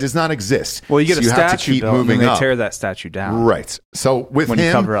goes, that does not exist. Well, you get So a have to statue keep built, and moving then they up. tear that statue down. Right. So with When him,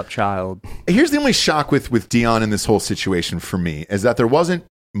 you cover up child. here's the only shock with Dion in this whole situation for me is that there wasn't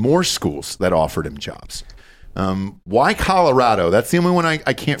more schools that offered him jobs. Why Colorado? That's the only one I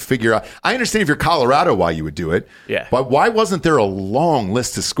can't figure out. I understand if you're Colorado why you would do it. Yeah. But why wasn't there a long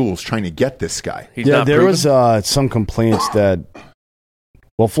list of schools trying to get this guy? He's Yeah, not there proven. was some complaints that,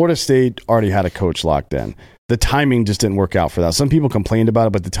 well, Florida State already had a coach locked in. The timing just didn't work out for that. Some people complained about it,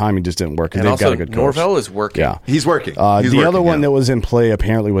 but the timing just didn't work. And They've also, got a good coach. Norvell is working. Yeah. He's working. He's The working, other one yeah. that was in play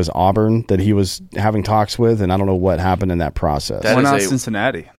apparently was Auburn that he was having talks with, and I don't know what happened in that process. That Why is not a-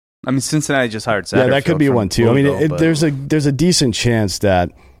 Cincinnati? I mean, Cincinnati just hired Satterfield. Yeah, that could be from one too. I mean, Louisville, but- there's a decent chance that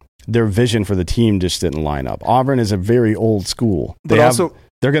their vision for the team just didn't line up. Auburn is a very old school. But also-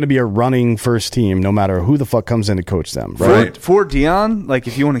 they're going to be a running first team no matter who the fuck comes in to coach them. Right? For Dion, like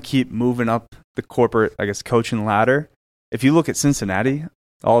if you want to keep moving up the corporate, I guess, coaching ladder, if you look at Cincinnati,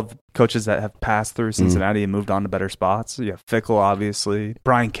 all of the coaches that have passed through Cincinnati and moved on to better spots, you have Fickle, obviously,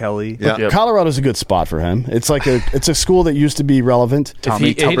 Brian Kelly. Yeah. Yep. Colorado's a good spot for him. It's like it's a school that used to be relevant. If Tommy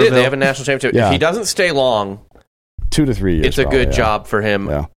he did, Tuberville. they have a national championship. Yeah. If he doesn't stay long, 2 to 3 years. it's a probably, good yeah. job for him.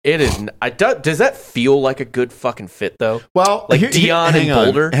 Yeah. It is. Does that feel like a good fucking fit though? Well, Like Dion hang and on,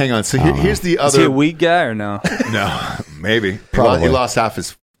 Boulder? Hang on. So here's the Is he a other. weak guy or no? No, maybe. Probably. He lost half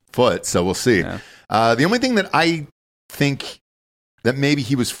his foot, so we'll see. Yeah. The only thing that I think that maybe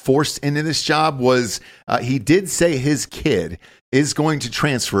he was forced into this job was he did say his kid is going to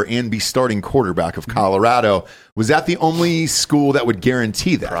transfer and be starting quarterback of Colorado. Was that the only school that would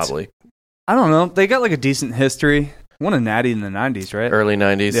guarantee that? Probably I don't know. They got like a decent history. Won a natty in the 90s, right? early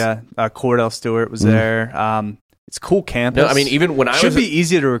 '90s. Yeah. Cordell Stewart was there. It's a cool campus. No, I mean even when I should was be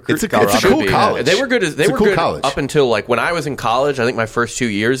easy to recruit. It's a Colorado. cool Should be, college. They were good. They It's a were cool good college. up until like when I was in college. I think my first 2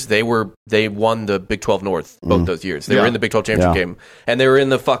 years they won the Big 12 North both those years. They Yeah. were in the Big 12 championship Yeah. game, and they were in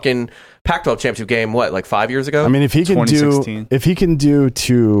the fucking Pac-12 championship game. What, like 5 years ago? I mean, if he can do 2016.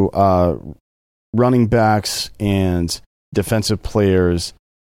 to running backs and defensive players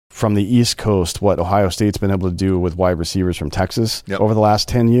from the East Coast what Ohio State's been able to do with wide receivers from Texas Yep. over the last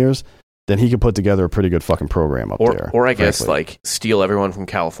 10 years, then he could put together a pretty good fucking program up there. or I guess frankly. like steal everyone from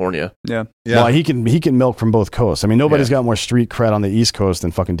California. Yeah. Yeah. Well, he can milk from both coasts. I mean, nobody's got more street cred on the East Coast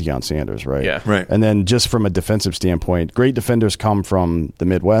than fucking Deion Sanders, right? Yeah. Right. And then just from a defensive standpoint, great defenders come from the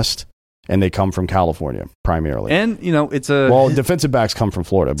Midwest and they come from California primarily. And, it's a. well, defensive backs come from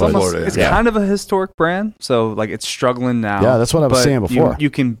Florida, It's but almost, Florida, it's yeah. kind of a historic brand, so like it's struggling now. Yeah, that's what I was but saying before. You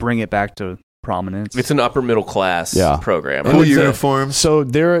can bring it back to prominence. It's an upper middle class Yeah. program. Cool it's a- uniforms. so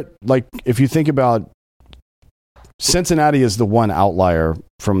they're like, if you think about Cincinnati is the one outlier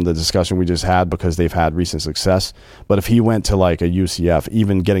from the discussion we just had because they've had recent success. But if he went to like a UCF,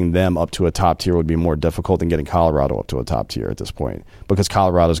 even getting them up to a top tier would be more difficult than getting Colorado up to a top tier at this point because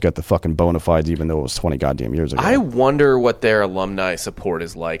Colorado's got the fucking bona fides, even though it was 20 goddamn years ago. I wonder what their alumni support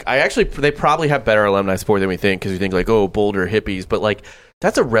is like. They probably have better alumni support than we think because we think like, oh, Boulder hippies, but like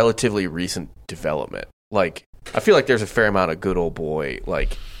that's a relatively recent development. Like I feel like there's a fair amount of good old boy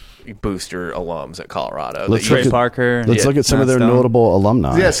like booster alums at Colorado. Let's that you Trey look at- Parker. Let's look at some of their Matt Stone. notable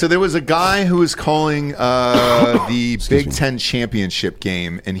alumni. Yeah, so there was a guy who was calling the Big Ten championship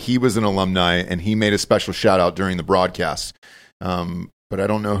game, and he was an alumni, and he made a special shout out during the broadcast. But I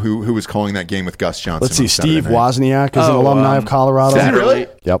don't know who was calling that game with Gus Johnson. Let's see. on Saturday Steve night. Wozniak is an alumni of Colorado. Is he really?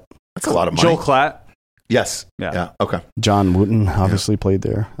 Yep. That's a lot of money. Joel Klatt. Yes. Yeah. Okay. John Wooten obviously played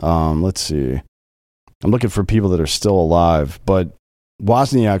there. Let's see. I'm looking for people that are still alive, but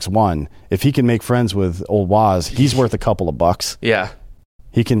Wozniak's one. If he can make friends with old Woz, he's worth a couple of bucks. Yeah,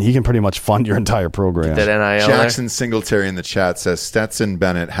 He can pretty much fund your entire program. that NIL. Jackson Singletary in the chat says Stetson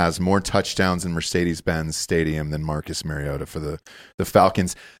Bennett has more touchdowns in Mercedes-Benz Stadium than Marcus Mariota for the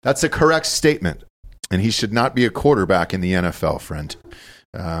Falcons. That's a correct statement, and he should not be a quarterback in the NFL, friend.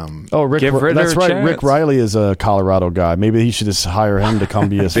 Oh, Rick! Give Ritter That's a right. chance. Rick Riley is a Colorado guy. Maybe he should just hire him to come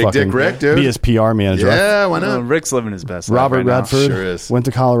be his Big fucking Dick Rick, dude. be his PR manager. Yeah, why Well, not? Rick's living his best life Robert right now. Redford Sure is. went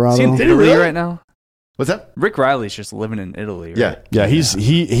to Colorado. Is he in Italy really? right now? What's that? Rick Riley's just living in Italy. Right? Yeah. Yeah,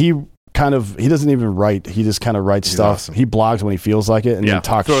 he kind of he doesn't even write. He just kind of writes He's stuff. awesome. He blogs when he feels like it, and then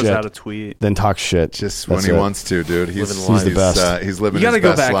talks Throws shit. out a tweet. Then talks shit. Just That's when he it. wants to, dude. He's the best. He's living You got to his go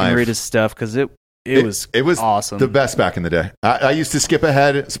best back life. and read his stuff because it was awesome. The best back in the day. I used to skip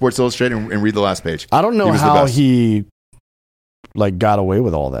ahead Sports Illustrated and read the last page. I don't know He was the how best. he like got away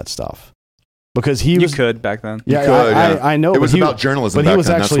with all that stuff because he You was. could back then. Yeah, could, yeah. I know. It but was he- about journalism but back he was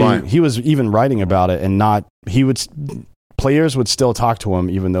then, that's actually why. he was even writing about it, and not he would. Players would still talk to him,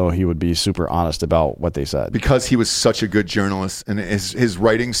 even though he would be super honest about what they said. Because he was such a good journalist, and his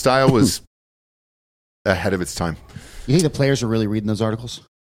writing style was ahead of its time. You think the players are really reading those articles?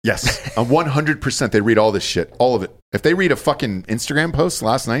 Yes, 100%. They read all this shit, all of it. If they read a fucking Instagram post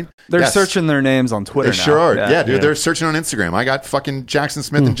last night, They're yes. searching their names on Twitter They now. sure are. Yeah, dude, they're searching on Instagram. I got fucking Jackson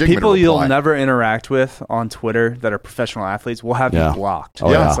Smith and Jigman People to you'll reply. never interact with on Twitter that are professional athletes will have Yeah. you blocked.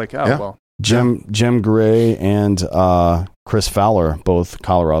 Oh, yeah. It's like, well. Jim Gray and Chris Fowler, both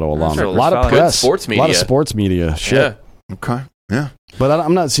Colorado alum. Sure, A lot of Good press, sports a lot of media. sports media. Shit. Yeah. Okay, yeah. But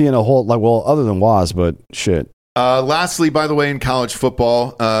I'm not seeing a whole other than Waz, but shit. Lastly, by the way, in college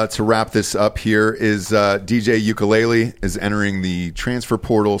football, to wrap this up here, is DJ Ukulele is entering the transfer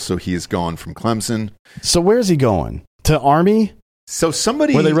portal, so he is gone from Clemson. So where's he going? To Army? So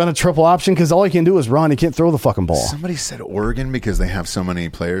somebody Where they run a triple option? Because all he can do is run. He can't throw the fucking ball. Somebody said Oregon because they have so many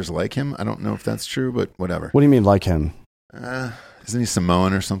players like him. I don't know if that's true, but whatever. What do you mean like him? Isn't he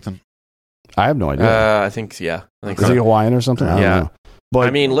Samoan or something? I have no idea. I think, yeah. I think Is so. he Hawaiian or something? I don't Yeah. know. But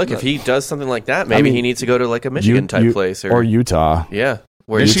I mean, look, if he does something like that, maybe he needs to go to like a Michigan type place. or Utah. Yeah.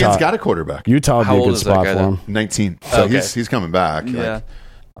 Where Michigan's Utah- got a quarterback. Utah would How be a old good is that spot guy for then? him. 19. So Okay. he's coming back. Yeah.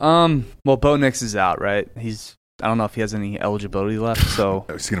 Like, Well, Bo Nix is out, right? I don't know if he has any eligibility left, so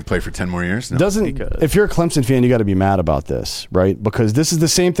he's going to play for 10 more years? No. Doesn't if you're a Clemson fan, you got to be mad about this, right? Because this is the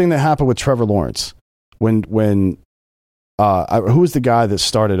same thing that happened with Trevor Lawrence when who was the guy that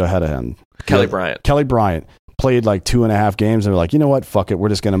started ahead of him? Kelly Bryant. Kelly Bryant played like 2.5 games, and they're like, you know what? Fuck it, we're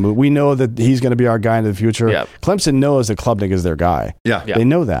just going to move. We know that he's going to be our guy into the future. Yeah. Clemson knows that Klubnik is their guy. Yeah. Yeah. They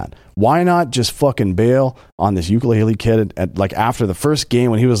know that. Why not just fucking bail on this ukulele kid at like after the first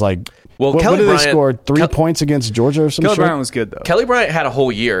game when he was like, Well, what Kelly did they Bryant- score? 3 points against Georgia or some Kelly shit? Bryant was good though. Kelly Bryant had a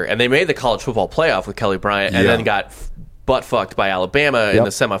whole year, and they made the college football playoff with Kelly Bryant, and Yeah. then got butt fucked by Alabama in Yep.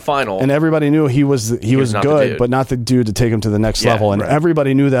 the semifinal. And everybody knew he was was not the good, dude. but not the dude to take him to the next Yeah, level. And right.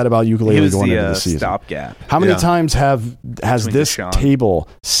 everybody knew that about ukulele He was going into the the season. stopgap. How many Yeah. times has Between this Deshaun. table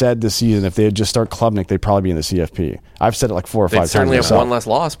said this season if they had just start Klubnik, they'd probably be in the CFP? I've said it like 4 or 5 They'd times. certainly have myself. one less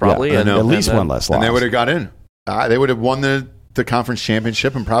loss, probably. Yeah, and, I know. at least and one less loss. And they would have got in. They would have won the conference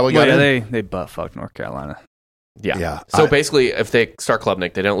championship and probably got Well, yeah, in. they butt fucked North Carolina. Yeah. Yeah. So basically, if they start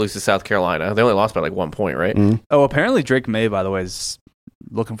Klubnik, they don't lose to South Carolina. They only lost by like 1 point, right? Oh, apparently Drake May, by the way, is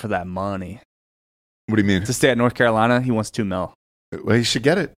looking for that money What do you mean? to stay at North Carolina. He wants $2 million. Well, he should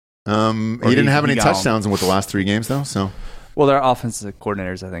get it. He didn't have any he got him. touchdowns in with the last 3 games, though. So, Well, their offensive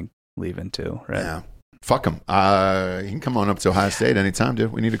coordinators, I think, leaving too, right? yeah. Fuck him. He can come on up to Ohio State anytime,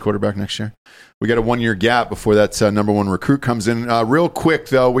 dude. We need a quarterback next year. We got a 1-year gap before that number 1 recruit comes in. Real quick,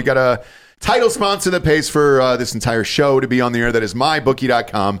 though, we got a title sponsor that pays for this entire show to be on the air. That is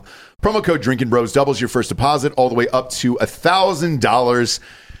mybookie.com. Promo code Drinking Bros doubles your first deposit all the way up to $1,000.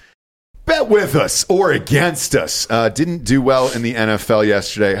 Bet with us or against us. Didn't do well in the NFL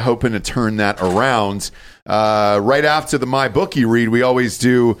yesterday. Hoping to turn that around. Right after the MyBookie read, we always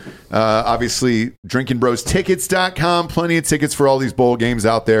do, obviously, drinkingbrostickets.com. Plenty of tickets for all these bowl games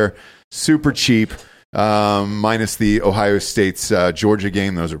out there. Super cheap, minus the Ohio State's Georgia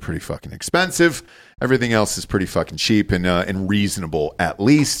game. Those are pretty fucking expensive. Everything else is pretty fucking cheap and reasonable, at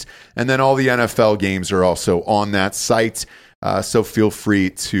least. And then all the NFL games are also on that site. So feel free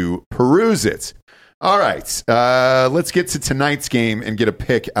to peruse it. All right, let's get to tonight's game and get a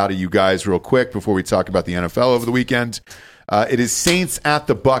pick out of you guys real quick before we talk about the NFL over the weekend. It is Saints at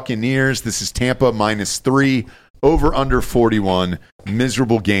the Buccaneers. This is Tampa -3, over under 41.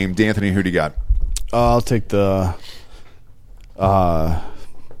 Miserable game. D'Anthony, who do you got? I'll take the.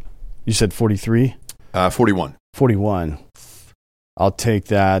 You said 43? 41. 41. I'll take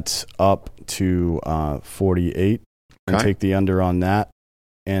that up to 48 and Okay. take the under on that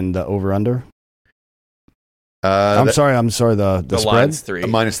and the over under. I'm sorry. The The spread. line's 3.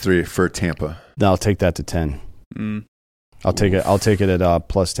 -3 for Tampa. No, I'll take that to 10. Mm. I'll take it at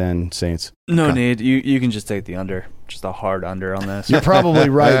plus 10 Saints. No Okay. need. You can just take the under. Just a hard under on this. You're probably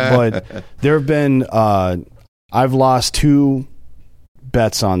right, but there have been I've lost 2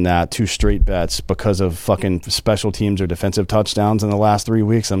 bets on that, 2 straight bets because of fucking special teams or defensive touchdowns in the last 3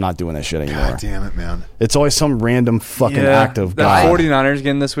 weeks. I'm not doing that shit anymore. God damn it, man. It's always some random fucking Yeah, act of that God. 49ers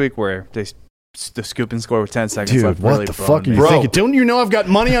game this week where they the scoop and score with 10 seconds Dude, left. what really the bummed fuck are me. you Bro. thinking? Don't you know I've got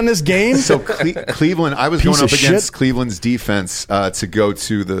money on this game? So Cleveland, I was Piece going up of against shit. Cleveland's defense to go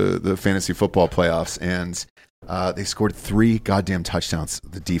to the fantasy football playoffs, and they scored 3 goddamn touchdowns,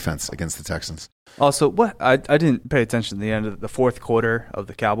 the defense, against the Texans. Also, what I didn't pay attention to the end of the fourth quarter of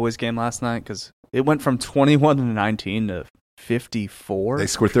the Cowboys game last night because it went from 21-19 to 54 They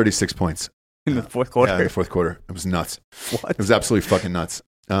scored 36 points. in the fourth quarter. Yeah, in the fourth quarter. It was nuts. What? It was absolutely fucking nuts.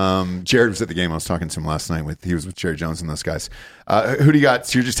 Jared was at the game. I was talking to him last night. He was with Jerry Jones and those guys. Who do you got?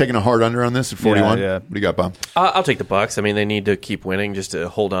 So you're just taking a hard under on this at 41? Yeah. What do you got, Bob? I'll take the Bucks. I mean, they need to keep winning just to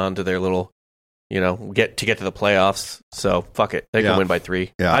hold on to their little get to the playoffs. So fuck it, they can win by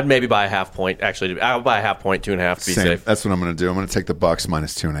 3. Yeah. I'd maybe buy a half point. Actually, I'll buy a half point, 2.5 to be Same. safe. That's what I'm going to do. I'm going to take the Bucks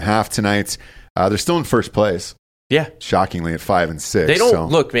minus 2.5 tonight. They're still in first place. Yeah, Shockingly at 5 and 6. they don't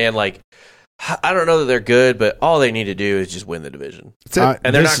look, man. Like I don't know that they're good, but all they need to do is just win the division. That's it.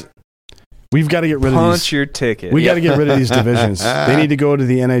 And they're not. We've got to get rid of these. Punch your ticket. We got to get rid of these divisions. They need to go to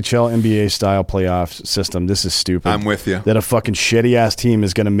the NHL, NBA style playoff system. This is stupid. I'm with you. That a fucking shitty ass team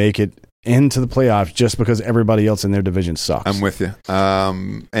is going to make it into the playoffs just because everybody else in their division sucks. I'm with you.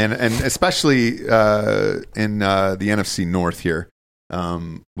 And especially in the NFC North here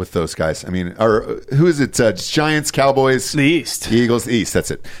with those guys. I mean, who is it? Giants, Cowboys, The East. Eagles, the East.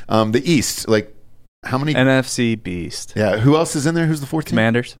 That's it. The East, like how many? NFC Beast. Yeah. Who else is in there? Who's the 14th?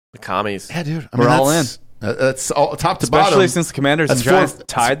 Commanders. The commies. Yeah, dude. We're all in. That's all top to Especially bottom. since the Commanders and That's Giants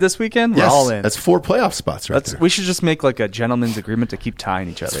tied this weekend. We're Yes, all in. That's 4 playoff spots right there. We should just make like a gentleman's agreement to keep tying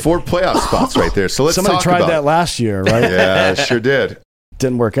each other. It's 4 playoff spots right there. So let's Somebody talk tried about that last year, right? Yeah, sure did.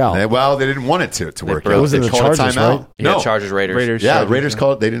 Didn't work out. Well, they didn't want it to work broke out. Was it They the called a Chargers, timeout. right? Yeah, No, Chargers, Raiders. Yeah, Chargers, Raiders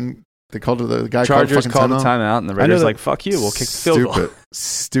called it. They didn't. They called it. The guy Chargers called called a a timeout, and the Raiders like, fuck you, we'll kick the field goal.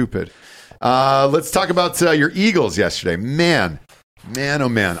 Stupid. Let's talk about your Eagles yesterday. Man, oh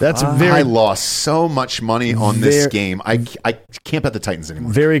man. I lost so much money on this game. I can't bet the Titans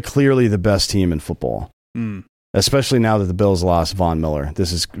anymore. Very clearly the best team in football. Especially now that the Bills lost Von Miller.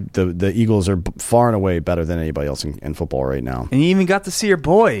 This is the Eagles are far and away better than anybody else in football right now. And you even got to see your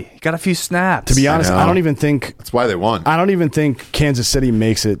boy. He got a few snaps. To be honest, know. I don't even think That's why they won. I don't even think Kansas City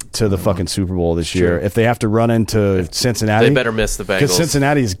makes it to the fucking Super Bowl this year. If they have to run into Cincinnati, They better miss the Bengals. because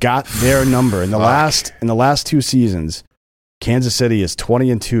Cincinnati's got their number in the last 2 seasons. Kansas City is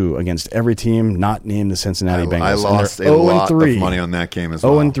 20-2 against every team not named the Cincinnati Bengals. I lost and a they're lot 0-3. of money on that game as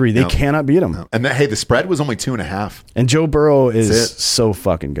well. 0-3. They Yep. cannot beat them. And hey, the spread was only 2.5. And Joe Burrow is That's it. so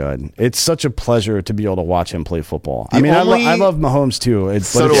fucking good. It's such a pleasure to be able to watch him play football. The I mean, only- I love Mahomes too.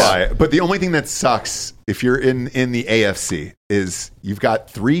 So do I. But the only thing that sucks if you're in the AFC is you've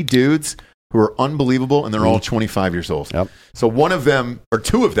got 3 dudes who are unbelievable and they're all 25 years old. Yep. So one of them or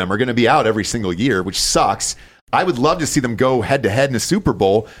 2 of them are going to be out every single year, which sucks. I would love to see them go head to head in a Super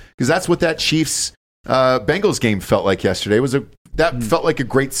Bowl because that's what that Chiefs Bengals game felt like yesterday. Felt like a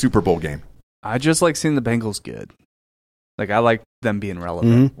great Super Bowl game. I just like seeing the Bengals good. Like I like them being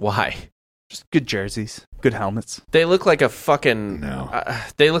relevant. Why? Just good jerseys, good helmets. They look like a fucking.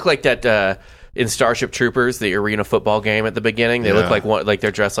 They look like that in Starship Troopers, the arena football game at the beginning. They look like one. Like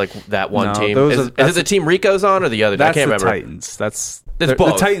they're dressed like that one No, team. those Is it the team Rico's on or the other? That's I can't the remember. Titans. It's The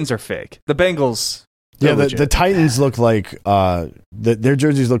both. Titans are fake. The Bengals. Yeah, they're the legit. Titans look like their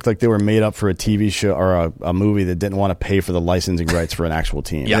jerseys looked like they were made up for a TV show or a movie that didn't want to pay for the licensing rights for an actual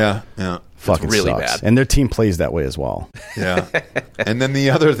team. Yeah. Fucking really sucks. bad. And their team plays that way as well. Yeah. And then the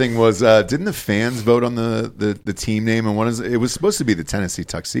other thing was, didn't the fans vote on the team name? And it was supposed to be the Tennessee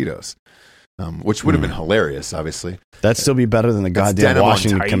Tuxedos, which would have been hilarious, obviously. That'd still be better than the goddamn denim on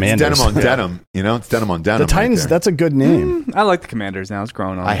Washington Titans. Commanders. Denim on denim. You know, it's denim on denim. The Titans, right there. that's a good name. I like the Commanders now. It's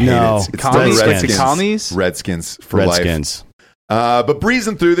growing on. I me. hate No. it. It's Commies? the Like the commies? Redskins for life. Redskins. But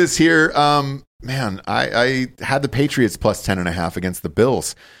breezing through this here, man, I had the Patriots plus 10.5 against the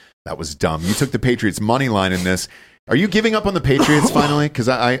Bills. That was dumb. You took the Patriots money line in this. Are you giving up on the Patriots finally? Because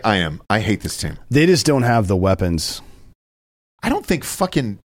I am. I hate this team. They just don't have the weapons. I don't think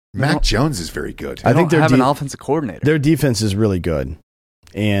fucking Mac Jones is very good. I think their they have an offensive coordinator. Their defense is really good.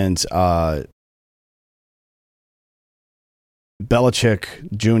 And Belichick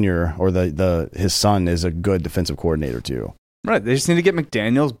Jr. or his son is a good defensive coordinator too. Right. They just need to get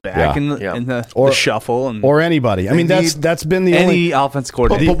McDaniels back in the shuffle and Or anybody. I mean, that's been the only offensive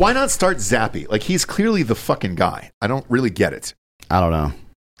coordinator. But why not start Zappy? Like, he's clearly the fucking guy. I don't really get it. I don't know.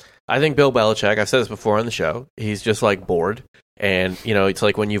 I think Bill Belichick, I've said this before on the show, he's just like bored. And, it's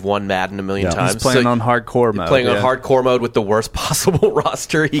like when you've won Madden a million times. He's playing on hardcore mode. Playing on hardcore mode with the worst possible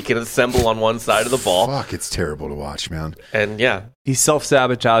roster he can assemble on one side of the ball. Fuck, it's terrible to watch, man. And yeah. He's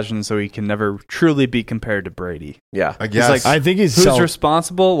self-sabotaging so he can never truly be compared to Brady. Yeah. I guess. He's like, I think he's who's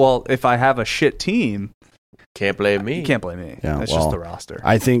responsible? Well, if I have a shit team, can't blame me. you can't blame me. Yeah, That's well, just the roster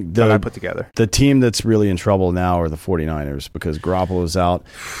I think that I put together. the team that's really in trouble now are the 49ers because Garoppolo's out.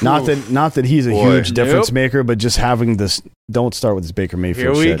 Not that he's a huge difference maker, but just having this. Don't start with this Baker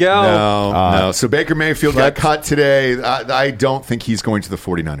Mayfield Here we shit. go. No. So Baker Mayfield got cut today. I don't think he's going to the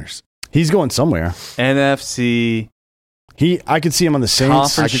 49ers. He's going somewhere. NFC I could see him on the Saints.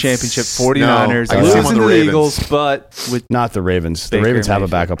 Conference Championship 49ers. I can see him on Losing the to the Ravens. Eagles, but with Not the Ravens. The Baker Ravens have a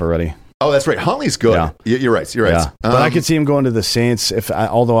Mayfield. backup already. Oh, that's right. Huntley's good. Yeah. You're right. You're right. Yeah. But I could see him going to the Saints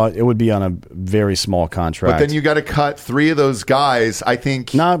although it would be on a very small contract. But then you got to cut 3 of those guys. I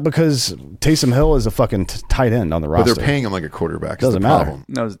think. Not because Taysom Hill is a fucking tight end on the But roster. they're paying him like a quarterback. Doesn't the matter. problem.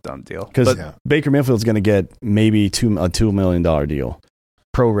 That was a dumb deal. Because Yeah. Baker Mayfield's going to get maybe a $2 million deal,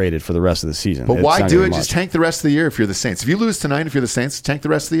 prorated for the rest of the season. But It's why not do gonna it? be Just much. tank the rest of the year if you're the Saints. If you lose tonight, if you're the Saints, tank the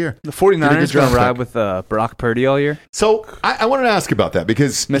rest of the year. The Get a good 49ers going draft to ride pick. with Brock Purdy all year. So I wanted to ask about that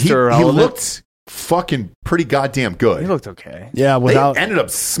because Mr. he Irrelevant. looked fucking pretty goddamn good. He looked okay. Yeah, They without ended up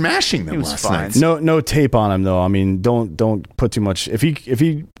smashing them He was last fine. night. no tape on him though. I mean, don't put too much. If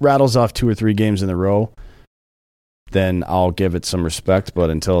he rattles off 2 or 3 games in a row, then I'll give it some respect. But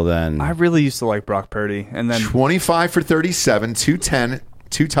until then, I really used to like Brock Purdy, and then 25 for 37, 210,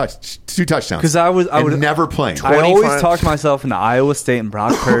 two touchdowns. because I would never playing. I always 25 talked myself into Iowa State and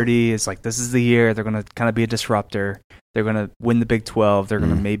Brock Purdy. It's like this is the year they're going to kind of be a disruptor. They're going to win the Big 12. They're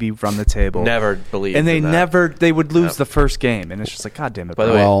going to maybe run the table. Never believed And they in that. they would lose Yep. the first game, and it's just like, God damn it! By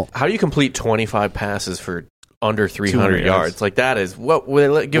the bro. Well- way, how do you complete 25 passes for under 300 200 yards? Like that is what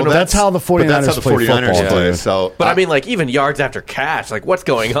will give Well, them. that's how the 49ers but that's how the play 49ers football, play. dude. So, But I mean, like even yards after catch. Like what's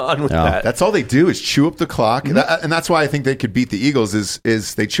going on with Yeah. that? that's all they do is chew up the clock, and that's why I think they could beat the Eagles.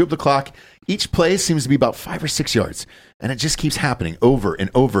 Is they chew up the clock. Each play seems to be about 5 or 6 yards, and it just keeps happening over and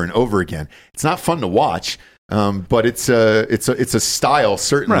over and over again. It's not fun to watch, but it's a style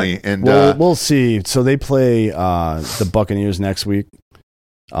certainly. Right. And we'll see. So they play the Buccaneers next week.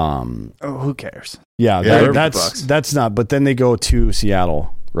 Who cares? Yeah, they're that's not. But then they go to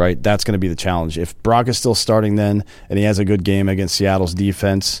Seattle, right? That's going to be the challenge. If Brock is still starting then, and he has a good game against Seattle's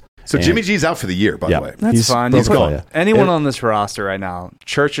defense. so and- Jimmy G's out for the year, by Yeah. the way. That's He's fine. broken You put all, yeah. anyone It- on this roster right now,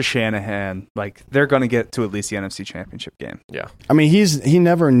 Church of Shanahan, like they're going to get to at least the NFC Championship game. Yeah. I mean, he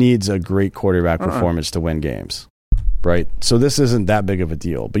never needs a great quarterback performance to win games, right? So this isn't that big of a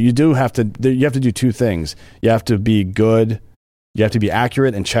deal. But you have to do 2 things. You have to be good. You have to be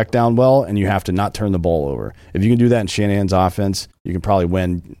accurate and check down well, and you have to not turn the ball over. If you can do that in Shanahan's offense, you can probably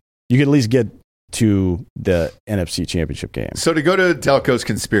win. You can at least get to the NFC Championship game. So to go to Delco's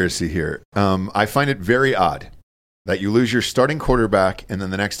conspiracy here, I find it very odd that you lose your starting quarterback and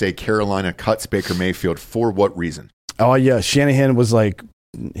then the next day Carolina cuts Baker Mayfield. For what reason? Oh yeah, Shanahan was like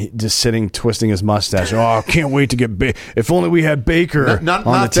just sitting, twisting his mustache. Oh, I can't wait to get if only we had Baker Not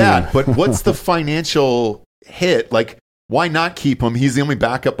on the team. that, but what's the financial hit? Like, why not keep him? He's the only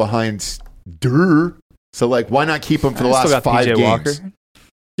backup behind Durr. So, like, why not keep him for the I still last got 5 PJ games? Walker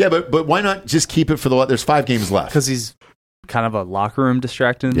Yeah, but why not just keep it for there's 5 games left? because he's kind of a locker room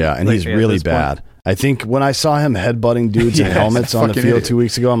distracting. Yeah, and like, he's at really this point. bad. I think when I saw him headbutting dudes in Yes, helmets on the fucking field idiot. 2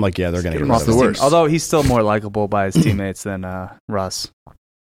 weeks ago, I'm like, yeah, they're going to Get get him rid off of the him. worst. Although he's still more likable by his teammates than Russ.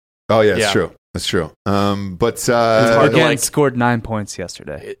 Oh, yeah, it's Yeah. true. That's true. But It's hard to Again, like- scored 9 points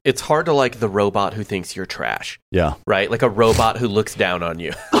yesterday. It's hard to like the robot who thinks you're trash, Yeah. right? Like a robot who looks down on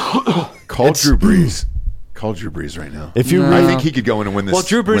you. call Drew Brees. Call Drew Brees right now. If you No. I read, think he could go in and win this. Well,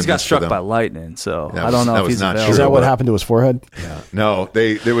 Drew win Brees got this for struck them. by lightning, so That I don't was- know that if was he's not available. is that true. what happened to his forehead? No,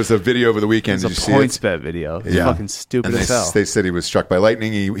 there was a video over the weekend. It's Did you a see points it? bet video. It's Yeah. fucking stupid And as hell. they said he was struck by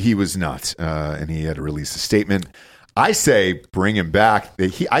lightning. He was not, and he had to release a statement. I say bring him back.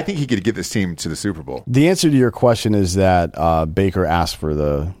 I think he could get this team to the Super Bowl The answer to your question is that Baker asked for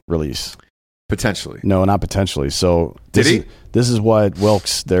the release. potentially. No, not potentially. So Did this he? Is, this is what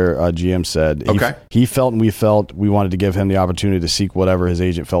Wilkes, their GM, said. Okay. He felt and we felt we wanted to give him the opportunity to seek whatever his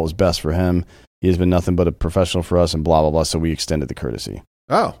agent felt was best for him. He has been nothing but a professional for us and blah, blah, blah. So we extended the courtesy.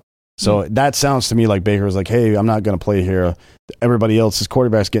 Oh, So that sounds to me like Baker was like, hey, I'm not going to play here. Everybody else's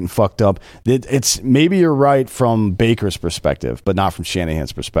quarterback's getting fucked up. It's maybe you're right from Baker's perspective, but not from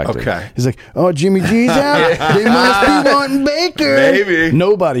Shanahan's perspective. Okay. He's like, oh, Jimmy G's out. They must be wanting Baker. Maybe.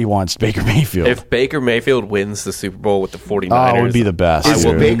 Nobody wants Baker Mayfield. If Baker Mayfield wins the Super Bowl with the 49ers, it would be the best. I is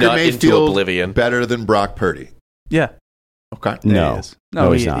will dude. Baker nut into Mayfield oblivion. better than Brock Purdy? yeah. Okay. Yeah, No. he is.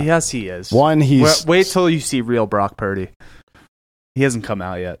 No, he's not. Yes, he is. One, he's. Wait till you see real Brock Purdy. He hasn't come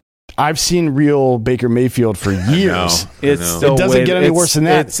out yet. I've seen real Baker Mayfield for years. It's know. still It doesn't way- get any it's- worse than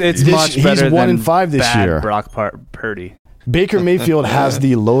that. It's This- much he's better 1 than and 5 this bad year. Brock Purdy. Baker Mayfield has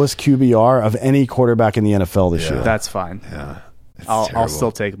the lowest QBR of any quarterback in the NFL this year. That's fine. Yeah. It's I'll terrible.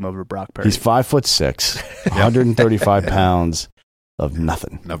 still take him over Brock Purdy. He's 5'6", 135 pounds of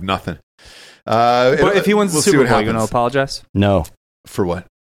nothing. Of nothing. But if he wins the we'll see Super what Bowl, you're going to happens. apologize? No. For what?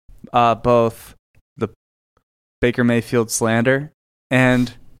 Both the Baker Mayfield slander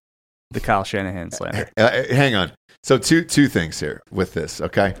and the Kyle Shanahan slander. Hang on. So two things here with this,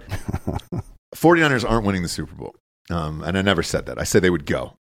 okay? 49ers aren't winning the Super Bowl. And I never said that. I said they would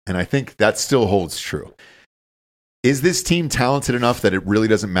go. And I think that still holds true. Is this team talented enough that it really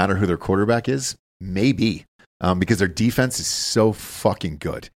doesn't matter who their quarterback is? Maybe, because their defense is so fucking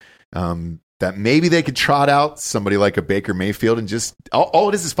good that maybe they could trot out somebody like a Baker Mayfield and just all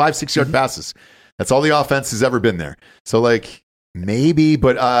it is 5-6 yard passes. That's all the offense has ever been there. So like maybe,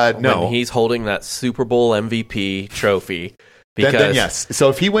 but no. When he's holding that Super Bowl MVP trophy. Because Then yes. So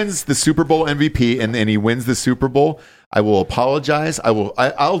if he wins the Super Bowl MVP and he wins the Super Bowl, I will apologize.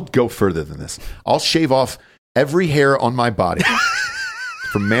 I'll go further than this. I'll shave off every hair on my body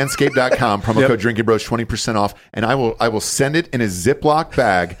from manscaped.com, promo code Drinking Bros, 20% off, and I will send it in a Ziploc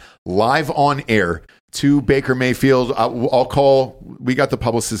bag live on air to Baker Mayfield. I'll call. We got the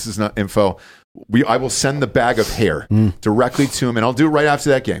publicist's info. I will send the bag of hair directly to him, and I'll do it right after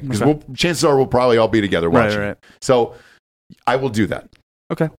that game because chances are we'll probably all be together watching. Right. So I will do that.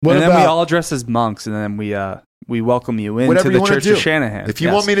 Okay. What and then about- we all dress as monks, and then we welcome you into Whatever you the wanna Church do. of Shanahan. If you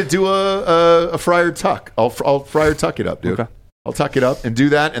want me to do a Friar Tuck, I'll Friar Tuck it up, dude. Okay. I'll tuck it up and do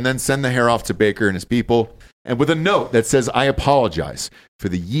that, and then send the hair off to Baker and his people, and with a note that says, "I apologize for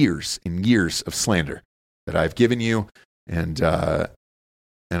the years and years of slander that I've given you, and I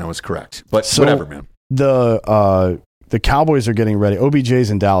was correct." But So- whatever, man. The Cowboys are getting ready.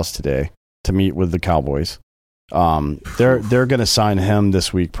 OBJ's in Dallas today to meet with the Cowboys. They're going to sign him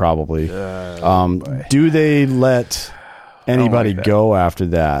this week probably. Do they let anybody that. go after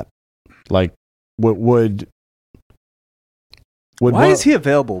that? Like, would Why is he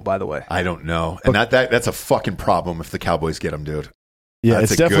available, by the way? I don't know, and that's a fucking problem if the Cowboys get him, dude. Yeah,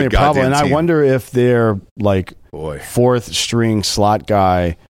 That's it's a definitely a good problem. And goddamn I team. wonder if their like Boy, fourth string slot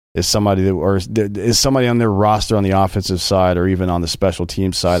guy is somebody that, or is somebody on their roster on the offensive side or even on the special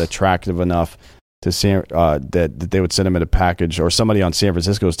team side attractive enough to that they would send him in a package, or somebody on San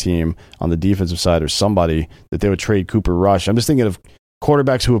Francisco's team on the defensive side, or somebody that they would trade Cooper Rush. I'm just thinking of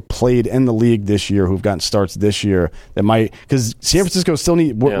quarterbacks who have played in the league this year, who've gotten starts this year, that might, because San Francisco still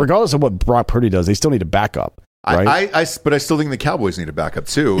regardless of what Brock Purdy does, they still need a backup. Right? but I still think the Cowboys need a backup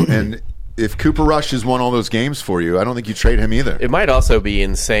too, and. If Cooper Rush has won all those games for you, I don't think you trade him either. it might also be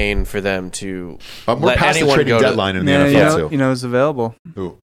insane for them to We're let past the anyone trading go deadline in the Yeah, NFL too. you know, it's available.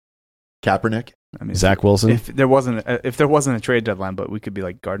 Who? Kaepernick? I mean, Zach Wilson. If there wasn't a trade deadline, but we could be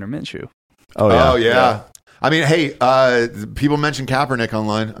like Gardner Minshew. Oh yeah. I mean, hey, people mention Kaepernick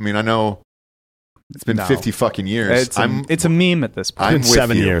online. I mean, I know it's been 50 fucking years. It's a meme at this point. I'm It's with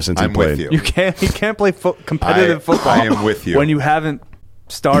 7 you. years since I'm he with played. you. You can't play competitive football. I am with you. when you haven't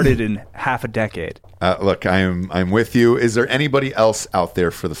started in half a decade. Look, I'm with you. Is there anybody else out there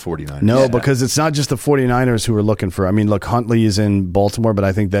for the 49ers? No, because it's not just the 49ers who are looking for. I mean, look, Huntley is in Baltimore, but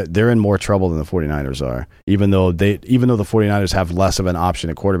I think that they're in more trouble than the 49ers are, even though the 49ers have less of an option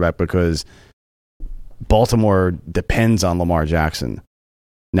at quarterback because Baltimore depends on Lamar Jackson.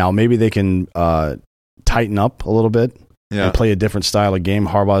 Now, maybe they can tighten up a little bit and play a different style of game.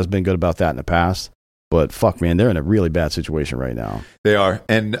 Harbaugh has been good about that in the past. But fuck, man, they're in a really bad situation right now. They are.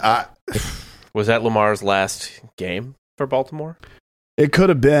 And Was that Lamar's last game for Baltimore? It could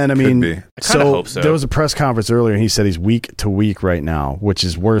have been. I mean, be. I kinda hope so. There was a press conference earlier, and he said he's week to week right now, which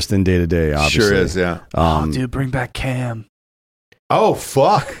is worse than day to day. Obviously, sure is. Yeah. Dude, bring back Cam. Oh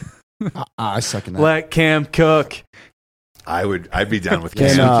fuck. I second that. Let Cam cook. I'd be down with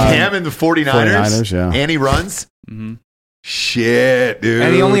Can, Cam. Cam and the 49ers. yeah. And he runs. Mm-hmm. Shit, dude.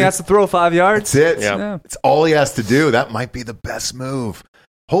 And he only has to throw 5 yards. That's it. Yeah. It's all he has to do. That might be the best move.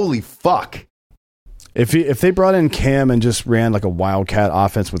 Holy fuck. If they brought in Cam and just ran like a wildcat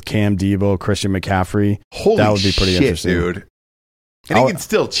offense with Cam, Deebo, Christian McCaffrey, Holy that would be pretty shit, interesting, dude. And he can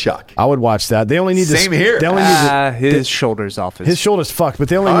still chuck. I would watch that. They only need Same here. They only need His shoulders off his shoulders fucked, but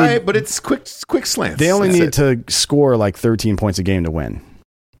they only All need right, but it's quick slants. they only That's need it. to score like 13 points a game to win.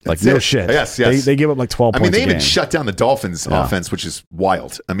 Like That's no it. shit. Yes. They give up like 12 I mean, points they a even game. shut down the Dolphins' Yeah. offense, which is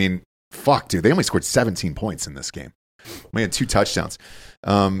wild. I mean, fuck, dude. They only scored 17 points in this game. We had 2 touchdowns.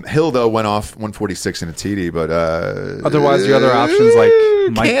 Hill, though, went off 146 in a TD, but Otherwise, your other options like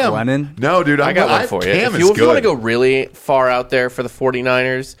Mike Cam. Glennon. No, dude, I got one for you. Cam If is you want to good. go really far out there for the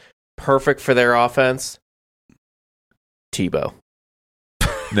 49ers, perfect for their offense, Tebow.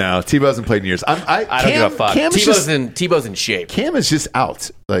 No, Tebow hasn't played in years. I don't give a fuck. Cam is just, Tebow's in shape. Cam is just out.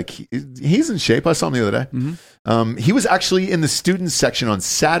 Like he's in shape. I saw him the other day. Mm-hmm. He was actually in the students section on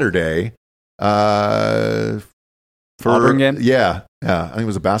Saturday. For Auburn game? Yeah. I think it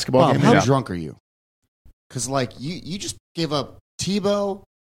was a basketball Bob, game. how Yeah. drunk are you? Because like you just gave up Tebow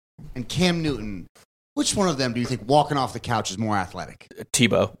and Cam Newton. Which one of them do you think walking off the couch is more athletic?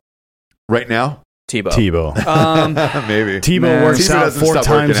 Tebow. Right now, Tebow. maybe Tebow Man. works Tebow out doesn't 4 stop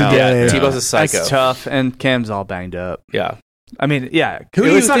times working a out. day. Yeah, Tebow's a psycho. That's tough, and Cam's all banged up. Yeah. I mean, yeah, Who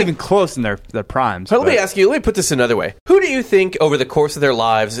do you it's not think- even close in their primes. So let me but- ask you. Let me put this another way. Who do you think over the course of their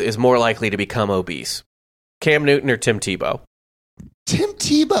lives is more likely to become obese? Cam Newton or Tim Tebow? Tim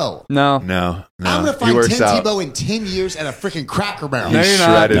Tebow. No, No. I'm going to He find works Tim out. Tebow in 10 years at a freaking Cracker Barrel. No, He's you're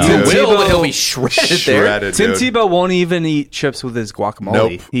not. shredded, No. dude. Will, but Tebow- he'll be shredded there. Shredded, Tim dude. Tebow won't even eat chips with his guacamole.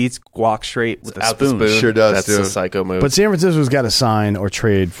 Nope. He eats guac straight with a Out the spoon. spoon. Sure does, That's dude. a psycho move. But San Francisco's got to sign or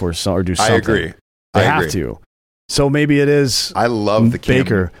trade for some or do I something. agree. They I have agree. to. So maybe it is I love the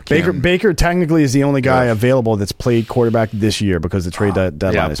Baker. Baker technically is the only guy Yeah. available that's played quarterback this year because the trade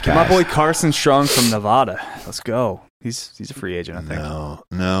deadline Yeah. is My passed. boy Carson Strong from Nevada. Let's go. He's a free agent, I think.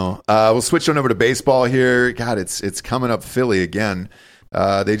 No. We'll switch on over to baseball here. God, it's coming up Philly again.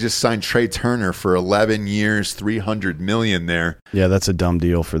 They just signed Trey Turner for 11 years, $300 million there. Yeah, that's a dumb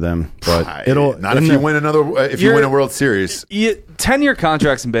deal for them, but it'll not if you win another. If you win a World Series. 10-year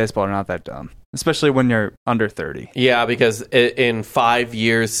contracts in baseball are not that dumb, especially when you're under 30. yeah, because in 5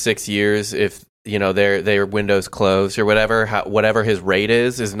 years, 6 years, if their window's closed or whatever his rate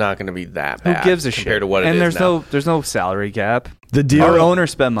is not going to be that Who bad. gives a compared shit? to what it and is now. there's no salary gap. The deal. Our owners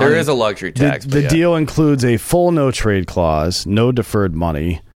spend money. There is a luxury tax. The deal includes a full no trade clause, no deferred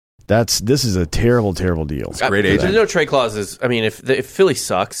money. This is a terrible, terrible deal. Great There's agent. no trade clauses. I mean, if Philly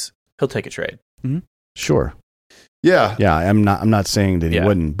sucks, he'll take a trade. Sure. Yeah. Yeah, I'm not saying that he Yeah.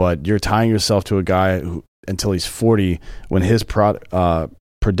 wouldn't, but you're tying yourself to a guy who until he's 40 when his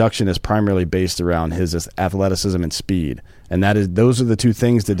production is primarily based around his athleticism and speed, and those are the two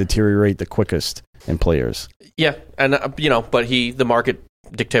things that deteriorate the quickest in players. Yeah, and but the market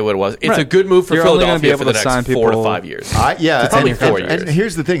dictated what it was. It's Right. a good move for You're only gonna be Philadelphia able for the to sign next 4 to people- 5 years. Yeah, It's probably and, 4 and years.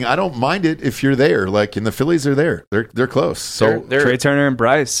 here's the thing: I don't mind it if you're there. Like, and the Phillies are there; they're close. So, They're- Trey Turner and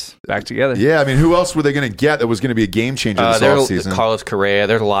Bryce back together. yeah, I mean, who else were they going to get that was going to be a game changer this there's offseason? Carlos Correa.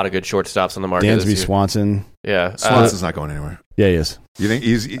 There's a lot of good shortstops on the market. Dansby this year. Swanson. Yeah, Swanson's not going anywhere. Yeah, he is. You think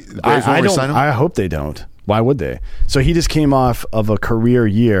the Braves I won't don't. resign him? I hope they don't. Why would they? So he just came off of a career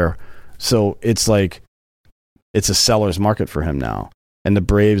year, so it's like it's a seller's market for him now. And the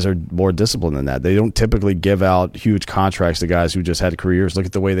Braves are more disciplined than that. They don't typically give out huge contracts to guys who just had careers. Look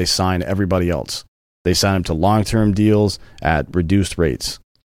at the way they sign everybody else. They sign them to long-term deals at reduced rates.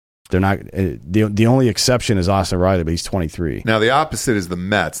 They're not. The only exception is Austin Riley, but he's 23. Now the opposite is the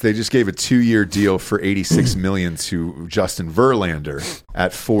Mets. They just gave a 2-year deal for $86 million to Justin Verlander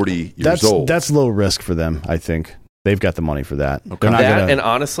at 40 years old. That's low risk for them. I think they've got the money for that. They're not that gonna, and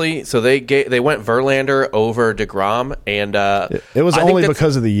honestly, so they went Verlander over DeGrom, and it was I think only that's-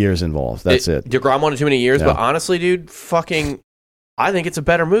 because of the years involved. That's it. DeGrom wanted too many years, Yeah. but honestly, dude, I think it's a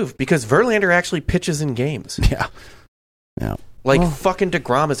better move because Verlander actually pitches in games. Yeah. Yeah. Like fucking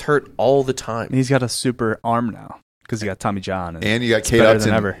DeGrom is hurt all the time. He's got a super arm now because he got Tommy John. and you got it's Kate better Upton.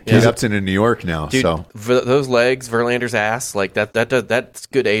 than ever. Kate Yeah. Upton in New York now. Dude, So those legs, Verlander's ass, like that's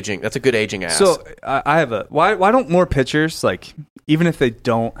good aging. That's a good aging ass. So I have why don't more pitchers, like, even if they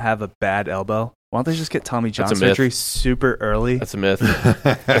don't have a bad elbow, why don't they just get Tommy John That's a myth. surgery super early? that's a myth.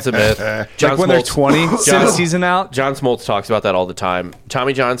 That's a myth. John Like when they're Smoltz- 20, sit a season out. John Smoltz talks about that all the time.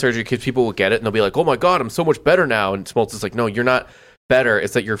 Tommy John surgery, because people will get it and they'll be like, "Oh my god, I'm so much better now." And Smoltz is like, "No, you're not better.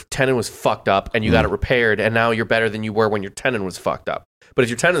 It's that your tendon was fucked up and you got it repaired, and now you're better than you were when your tendon was fucked up. But if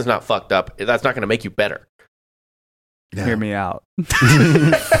your tendon's not fucked up, that's not going to make you better." Hear me out. you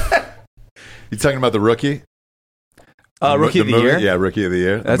talking about the rookie? Rookie of the movie? year? Yeah, rookie of the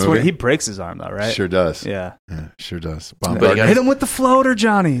year. The That's movie? when he breaks his arm, though, right? Sure does. Yeah. Sure does. But you Baumgartner. gotta- Hit him with the floater,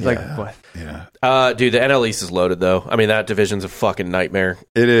 Johnny. Like, what? Yeah, Dude, the NL East is loaded though. I mean, that division's a fucking nightmare.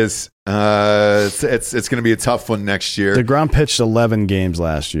 it is. It's going to be a tough one next year. DeGrom pitched 11 games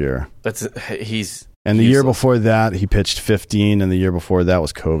last year. He's And the year useless. before that, he pitched 15, and the year before that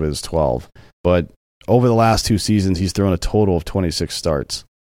was COVID's 12. But over the last 2 seasons, he's thrown a total of 26 starts.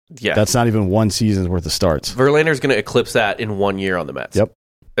 Yeah, That's not even one season's worth of starts. Verlander's going to eclipse that in 1 year on the Mets. Yep.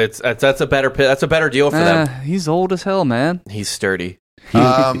 That's a better deal for them. He's old as hell, man. He's sturdy.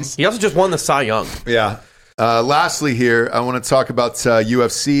 Um, He also just won the Cy Young. Yeah. Lastly, here, I want to talk about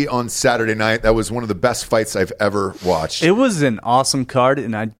UFC on Saturday night. That was one of the best fights I've ever watched. It was an awesome card,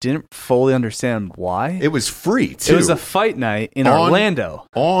 and I didn't fully understand why. It was free, too. It was a fight night in On- Orlando.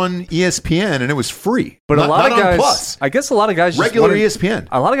 on ESPN, and it was free. But Not- a lot not of on guys, Plus. I guess a lot of guys just Regular wanted, ESPN.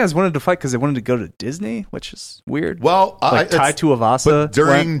 A lot of guys wanted to fight because they wanted to go to Disney, which is weird. Well, like Tai it's- Tuivasa. But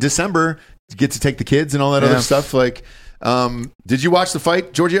during went. December, you get to take the kids and all that Yeah. other stuff. Like, did you watch the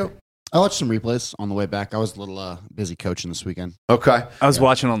fight, Giorgio? I watched some replays on the way back. I was a little busy coaching this weekend. Okay. I was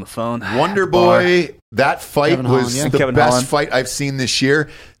watching on the phone. Wonder Bar. Boy, that fight Kevin was Holland, yeah. the Kevin best Holland. fight I've seen this year.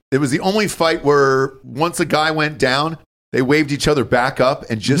 It was the only fight where once a guy went down, they waved each other back up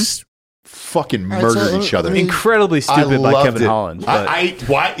and just fucking right, murdered so, each other. I mean, Incredibly I stupid by loved Kevin it. Holland. But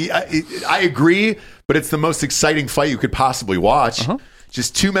I agree, but it's the most exciting fight you could possibly watch.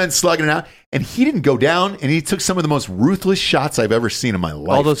 Just two men slugging it out, and he didn't go down, and he took some of the most ruthless shots I've ever seen in my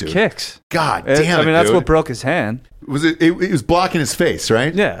life. all those dude. kicks. God damn it! I mean, that's dude. what broke his hand. It was blocking his face,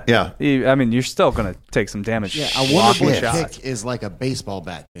 right? Yeah. Yeah. I mean, you're still going to take some damage. Yeah, a Wonder Boy Shot. kick is like a baseball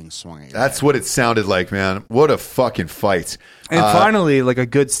bat being swung at you. That's what it sounded like, man. What a fucking fight. And finally, like a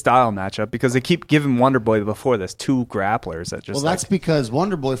good style matchup because they keep giving Wonder Boy before this two grapplers that just. Well, that's because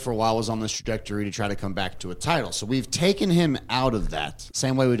Wonder Boy for a while was on this trajectory to try to come back to a title. So we've taken him out of that.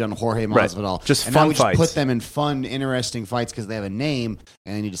 Same way we've done Jorge Masvidal. Just and fun now we fights. just put them in fun, interesting fights because they have a name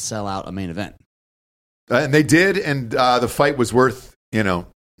and they need to sell out a main event. And they did, and the fight was worth,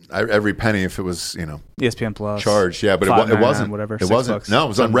 every penny if it was, ESPN Plus charged. Yeah, but it $5.99, wasn't. whatever. It wasn't. $6. No, it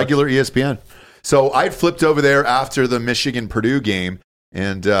was on regular ESPN. So I'd flipped over there after the Michigan-Purdue game,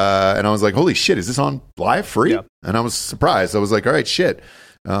 and I was like, holy shit, is this on live free? Yeah. And I was surprised. I was like, all right, shit.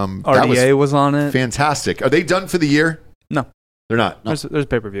 That RDA was on it. fantastic. Are they done for the year? No, They're not. there's a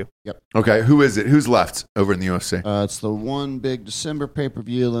pay-per-view. Okay, who is it? Who's left over in the UFC? It's the one big December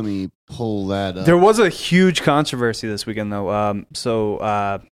pay-per-view. Let me pull that up. There was a huge controversy this weekend, though.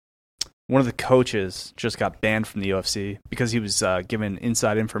 One of the coaches just got banned from the UFC because he was given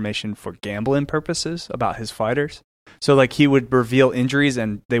inside information for gambling purposes about his fighters. So, like, he would reveal injuries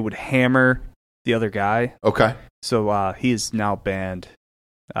and they would hammer the other guy. Okay. So he is now banned.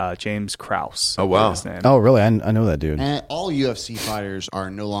 James Krause. Oh, wow. is his name. Oh, really? I know that dude. And all UFC fighters are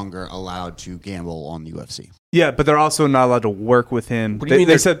no longer allowed to gamble on the UFC. Yeah, but they're also not allowed to work with him. What do you mean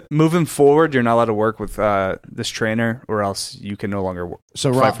They they're- said moving forward, you're not allowed to work with this trainer, or else you can no longer work.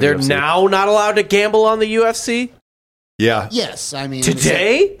 So, fight Rob, for the They're UFC. now not allowed to gamble on the UFC Yeah. yes, I mean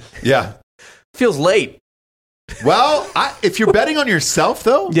today. Yeah. Feels late. Well, if you're betting on yourself,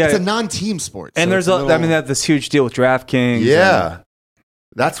 though, Yeah, It's a non-team sport. and so there's it's I mean, that this huge deal with DraftKings. yeah.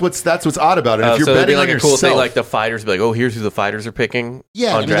 That's what's odd about it. If you're So it'd betting be like on a cool yourself, thing, like the fighters be like, "Oh, here's who the fighters are picking."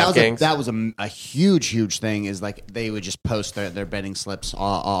 Yeah, on I mean, DraftKings. that was a huge thing. Is like they would just post their betting slips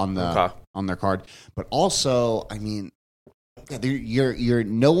on their card. But also, I mean, you're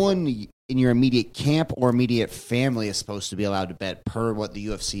no one in your immediate camp or immediate family is supposed to be allowed to bet per what the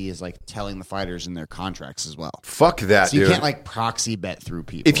UFC is like telling the fighters in their contracts as well. fuck that, So you dude. can't like proxy bet through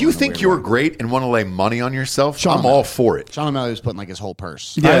people. If you in a think weird you're way. great and want to lay money on yourself, Sean I'm all for it. Sean O'Malley was putting like his whole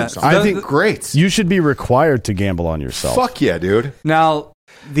purse. Yeah. I think great. You should be required to gamble on yourself. Fuck yeah, dude. Now,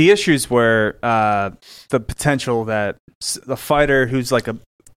 the issues were the potential that the fighter who's like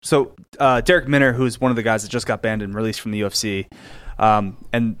Derek Minner, who's one of the guys that just got banned and released from the UFC,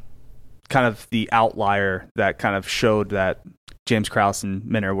 and kind of the outlier that kind of showed that James Krause and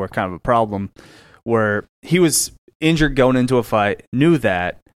Minner were kind of a problem, where he was injured going into a fight, knew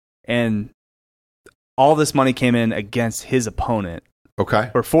that, and all this money came in against his opponent,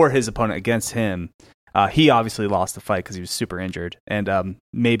 Okay. or for his opponent against him. He obviously lost the fight because he was super injured, and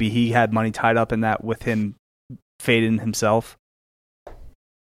maybe he had money tied up in that with him fading himself.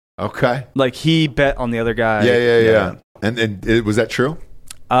 Okay. Like he bet on the other guy. Yeah. And was that true?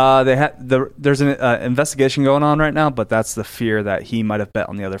 They had there's an investigation going on right now, but that's the fear that he might have bet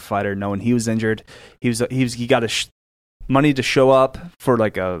on the other fighter, knowing he was injured. He got money to show up for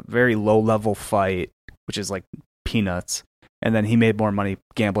like a very low level fight, which is like peanuts, and then he made more money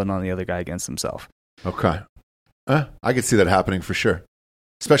gambling on the other guy against himself. Okay. I could see that happening for sure.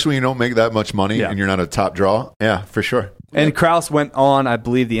 Especially when you don't make that much money and you're not a top draw. Yeah, for sure. And Krause went on, I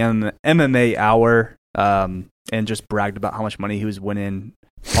believe, the MMA Hour, and just bragged about how much money he was winning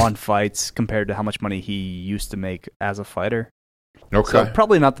on fights compared to how much money he used to make as a fighter. Okay. So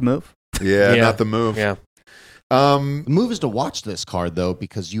probably not the move. Yeah, not the move. Yeah. The move is to watch this card, though,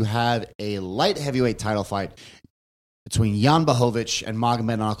 because you have a light heavyweight title fight between Jan Blachowicz and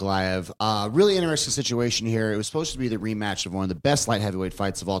Magomed Ankalaev. Really interesting situation here. It was supposed to be the rematch of one of the best light heavyweight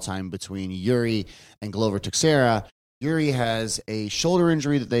fights of all time between Yuri and Glover Teixeira. Yuri has a shoulder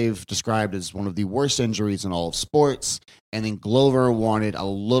injury that they've described as one of the worst injuries in all of sports. And then Glover wanted a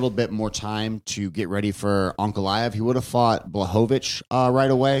little bit more time to get ready for Ankalaev. He would have fought Blachowicz right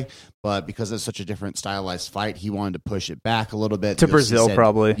away, but because it's such a different stylized fight, he wanted to push it back a little bit. To UFC Brazil, said-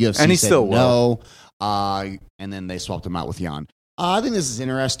 probably. UFC And he said still will. no. And then they swapped him out with Jan. I think this is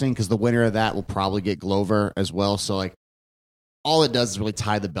interesting because the winner of that will probably get Glover as well. So, like, all it does is really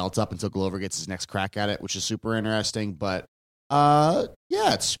tie the belt up until Glover gets his next crack at it, which is super interesting. But,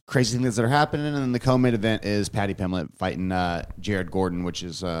 yeah, it's crazy things that are happening. And then the co-main event is Paddy Pimblett fighting Jared Gordon, which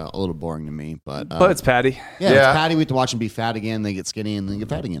is a little boring to me. But it's Paddy. Yeah, it's Paddy. We have to watch him be fat again, then get skinny, and then get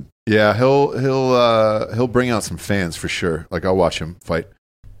fat again. Yeah, he'll bring out some fans for sure. Like I'll watch him fight.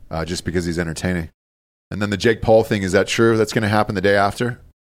 just because he's entertaining. And then the Jake Paul thing, is that true? That's going to happen the day after?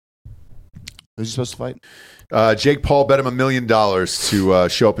 Who's he supposed to fight? Jake Paul bet him $1 million to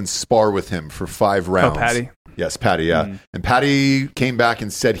show up and spar with him for 5 rounds. Oh, Patty? Yes, Patty, yeah. And Patty came back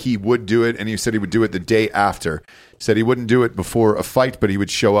and said he would do it, and he said he would do it the day after. He said he wouldn't do it before a fight, but he would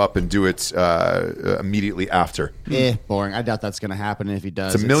show up and do it immediately after. Boring. I doubt that's going to happen. If he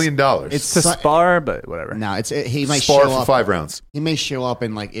does, It's $1 million. It's To spar, but whatever. No, he might spar show for up 5 rounds. He may show up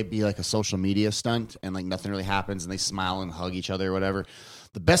and like it be like a social media stunt, and like nothing really happens, and they smile and hug each other or whatever.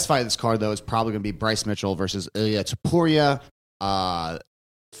 The best fight of this card, though, is probably going to be Bryce Mitchell versus Ilya Topuria.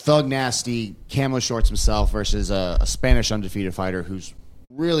 Thug Nasty, Camo Shorts himself versus a Spanish undefeated fighter who's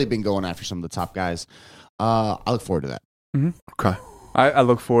really been going after some of the top guys. I look forward to that. Okay. I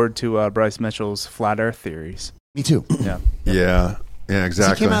look forward to Bryce Mitchell's flat Earth theories. Me too. Yeah. Yeah, exactly.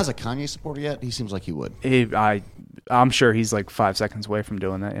 Has he came out as a Kanye supporter yet? He seems like he would. I'm sure he's like 5 seconds away from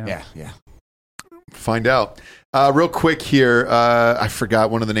doing that. Yeah. Find out. Real quick here, I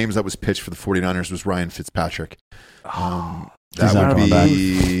forgot one of the names that was pitched for the 49ers was Ryan Fitzpatrick. That not would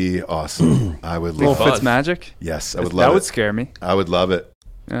coming be awesome. I would Little love it. Fitzmagic? Yes, I would That love would it. scare me. I would love it.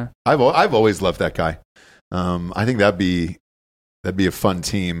 Yeah. I've always loved that guy. I think that'd be a fun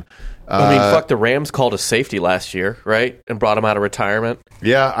team. I mean, fuck, the Rams called a safety last year, right? And brought him out of retirement.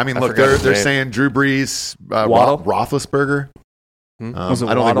 Yeah, I mean, look, forgot his they're name. saying Drew Brees, Waddle? Roethlisberger. Was it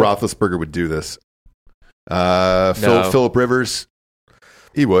I don't think Waddle? Roethlisberger would do this. No. Phillip Rivers,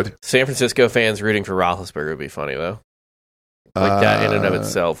 he would. San Francisco fans rooting for Roethlisberger would be funny, though. Like that in and of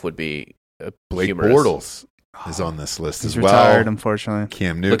itself would be Blake humorous. Bortles is on this list He's as well. retired, unfortunately.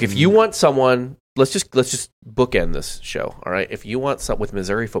 Cam Newton. Look, if you want someone, let's just bookend this show. All right, if you want some with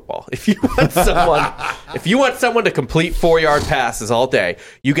Missouri football, if you want someone to complete 4-yard passes all day,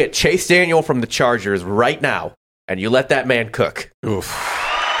 you get Chase Daniel from the Chargers right now, and you let that man cook. Oof.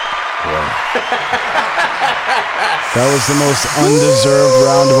 That was the most undeserved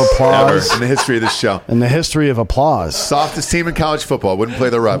round of applause Ever in the history of this show. in the history of applause. Softest team in college football. Wouldn't play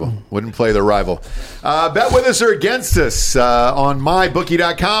their rival. Bet with us or against us on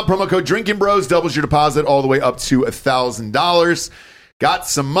mybookie.com. Promo code Drinking Bros doubles your deposit all the way up to $1,000. Got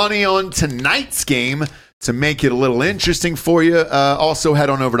some money on tonight's game to make it a little interesting for you. Also, head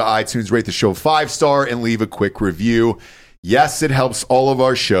on over to iTunes, rate the show 5-star, and leave a quick review. Yes, it helps all of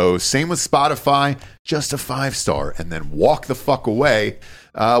our shows. Same with Spotify, just a 5-star, and then walk the fuck away.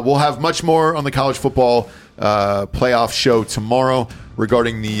 We'll have much more on the college football playoff show tomorrow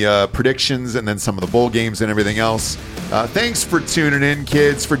regarding the predictions and then some of the bowl games and everything else. Thanks for tuning in,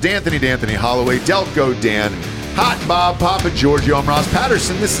 kids. For D'Anthony Holloway, Delco Dan, Hot Bob, Papa Giorgio, I'm Ross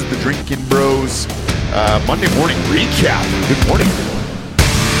Patterson. This is the Drinking Bros Monday Morning Recap. Good morning, everyone.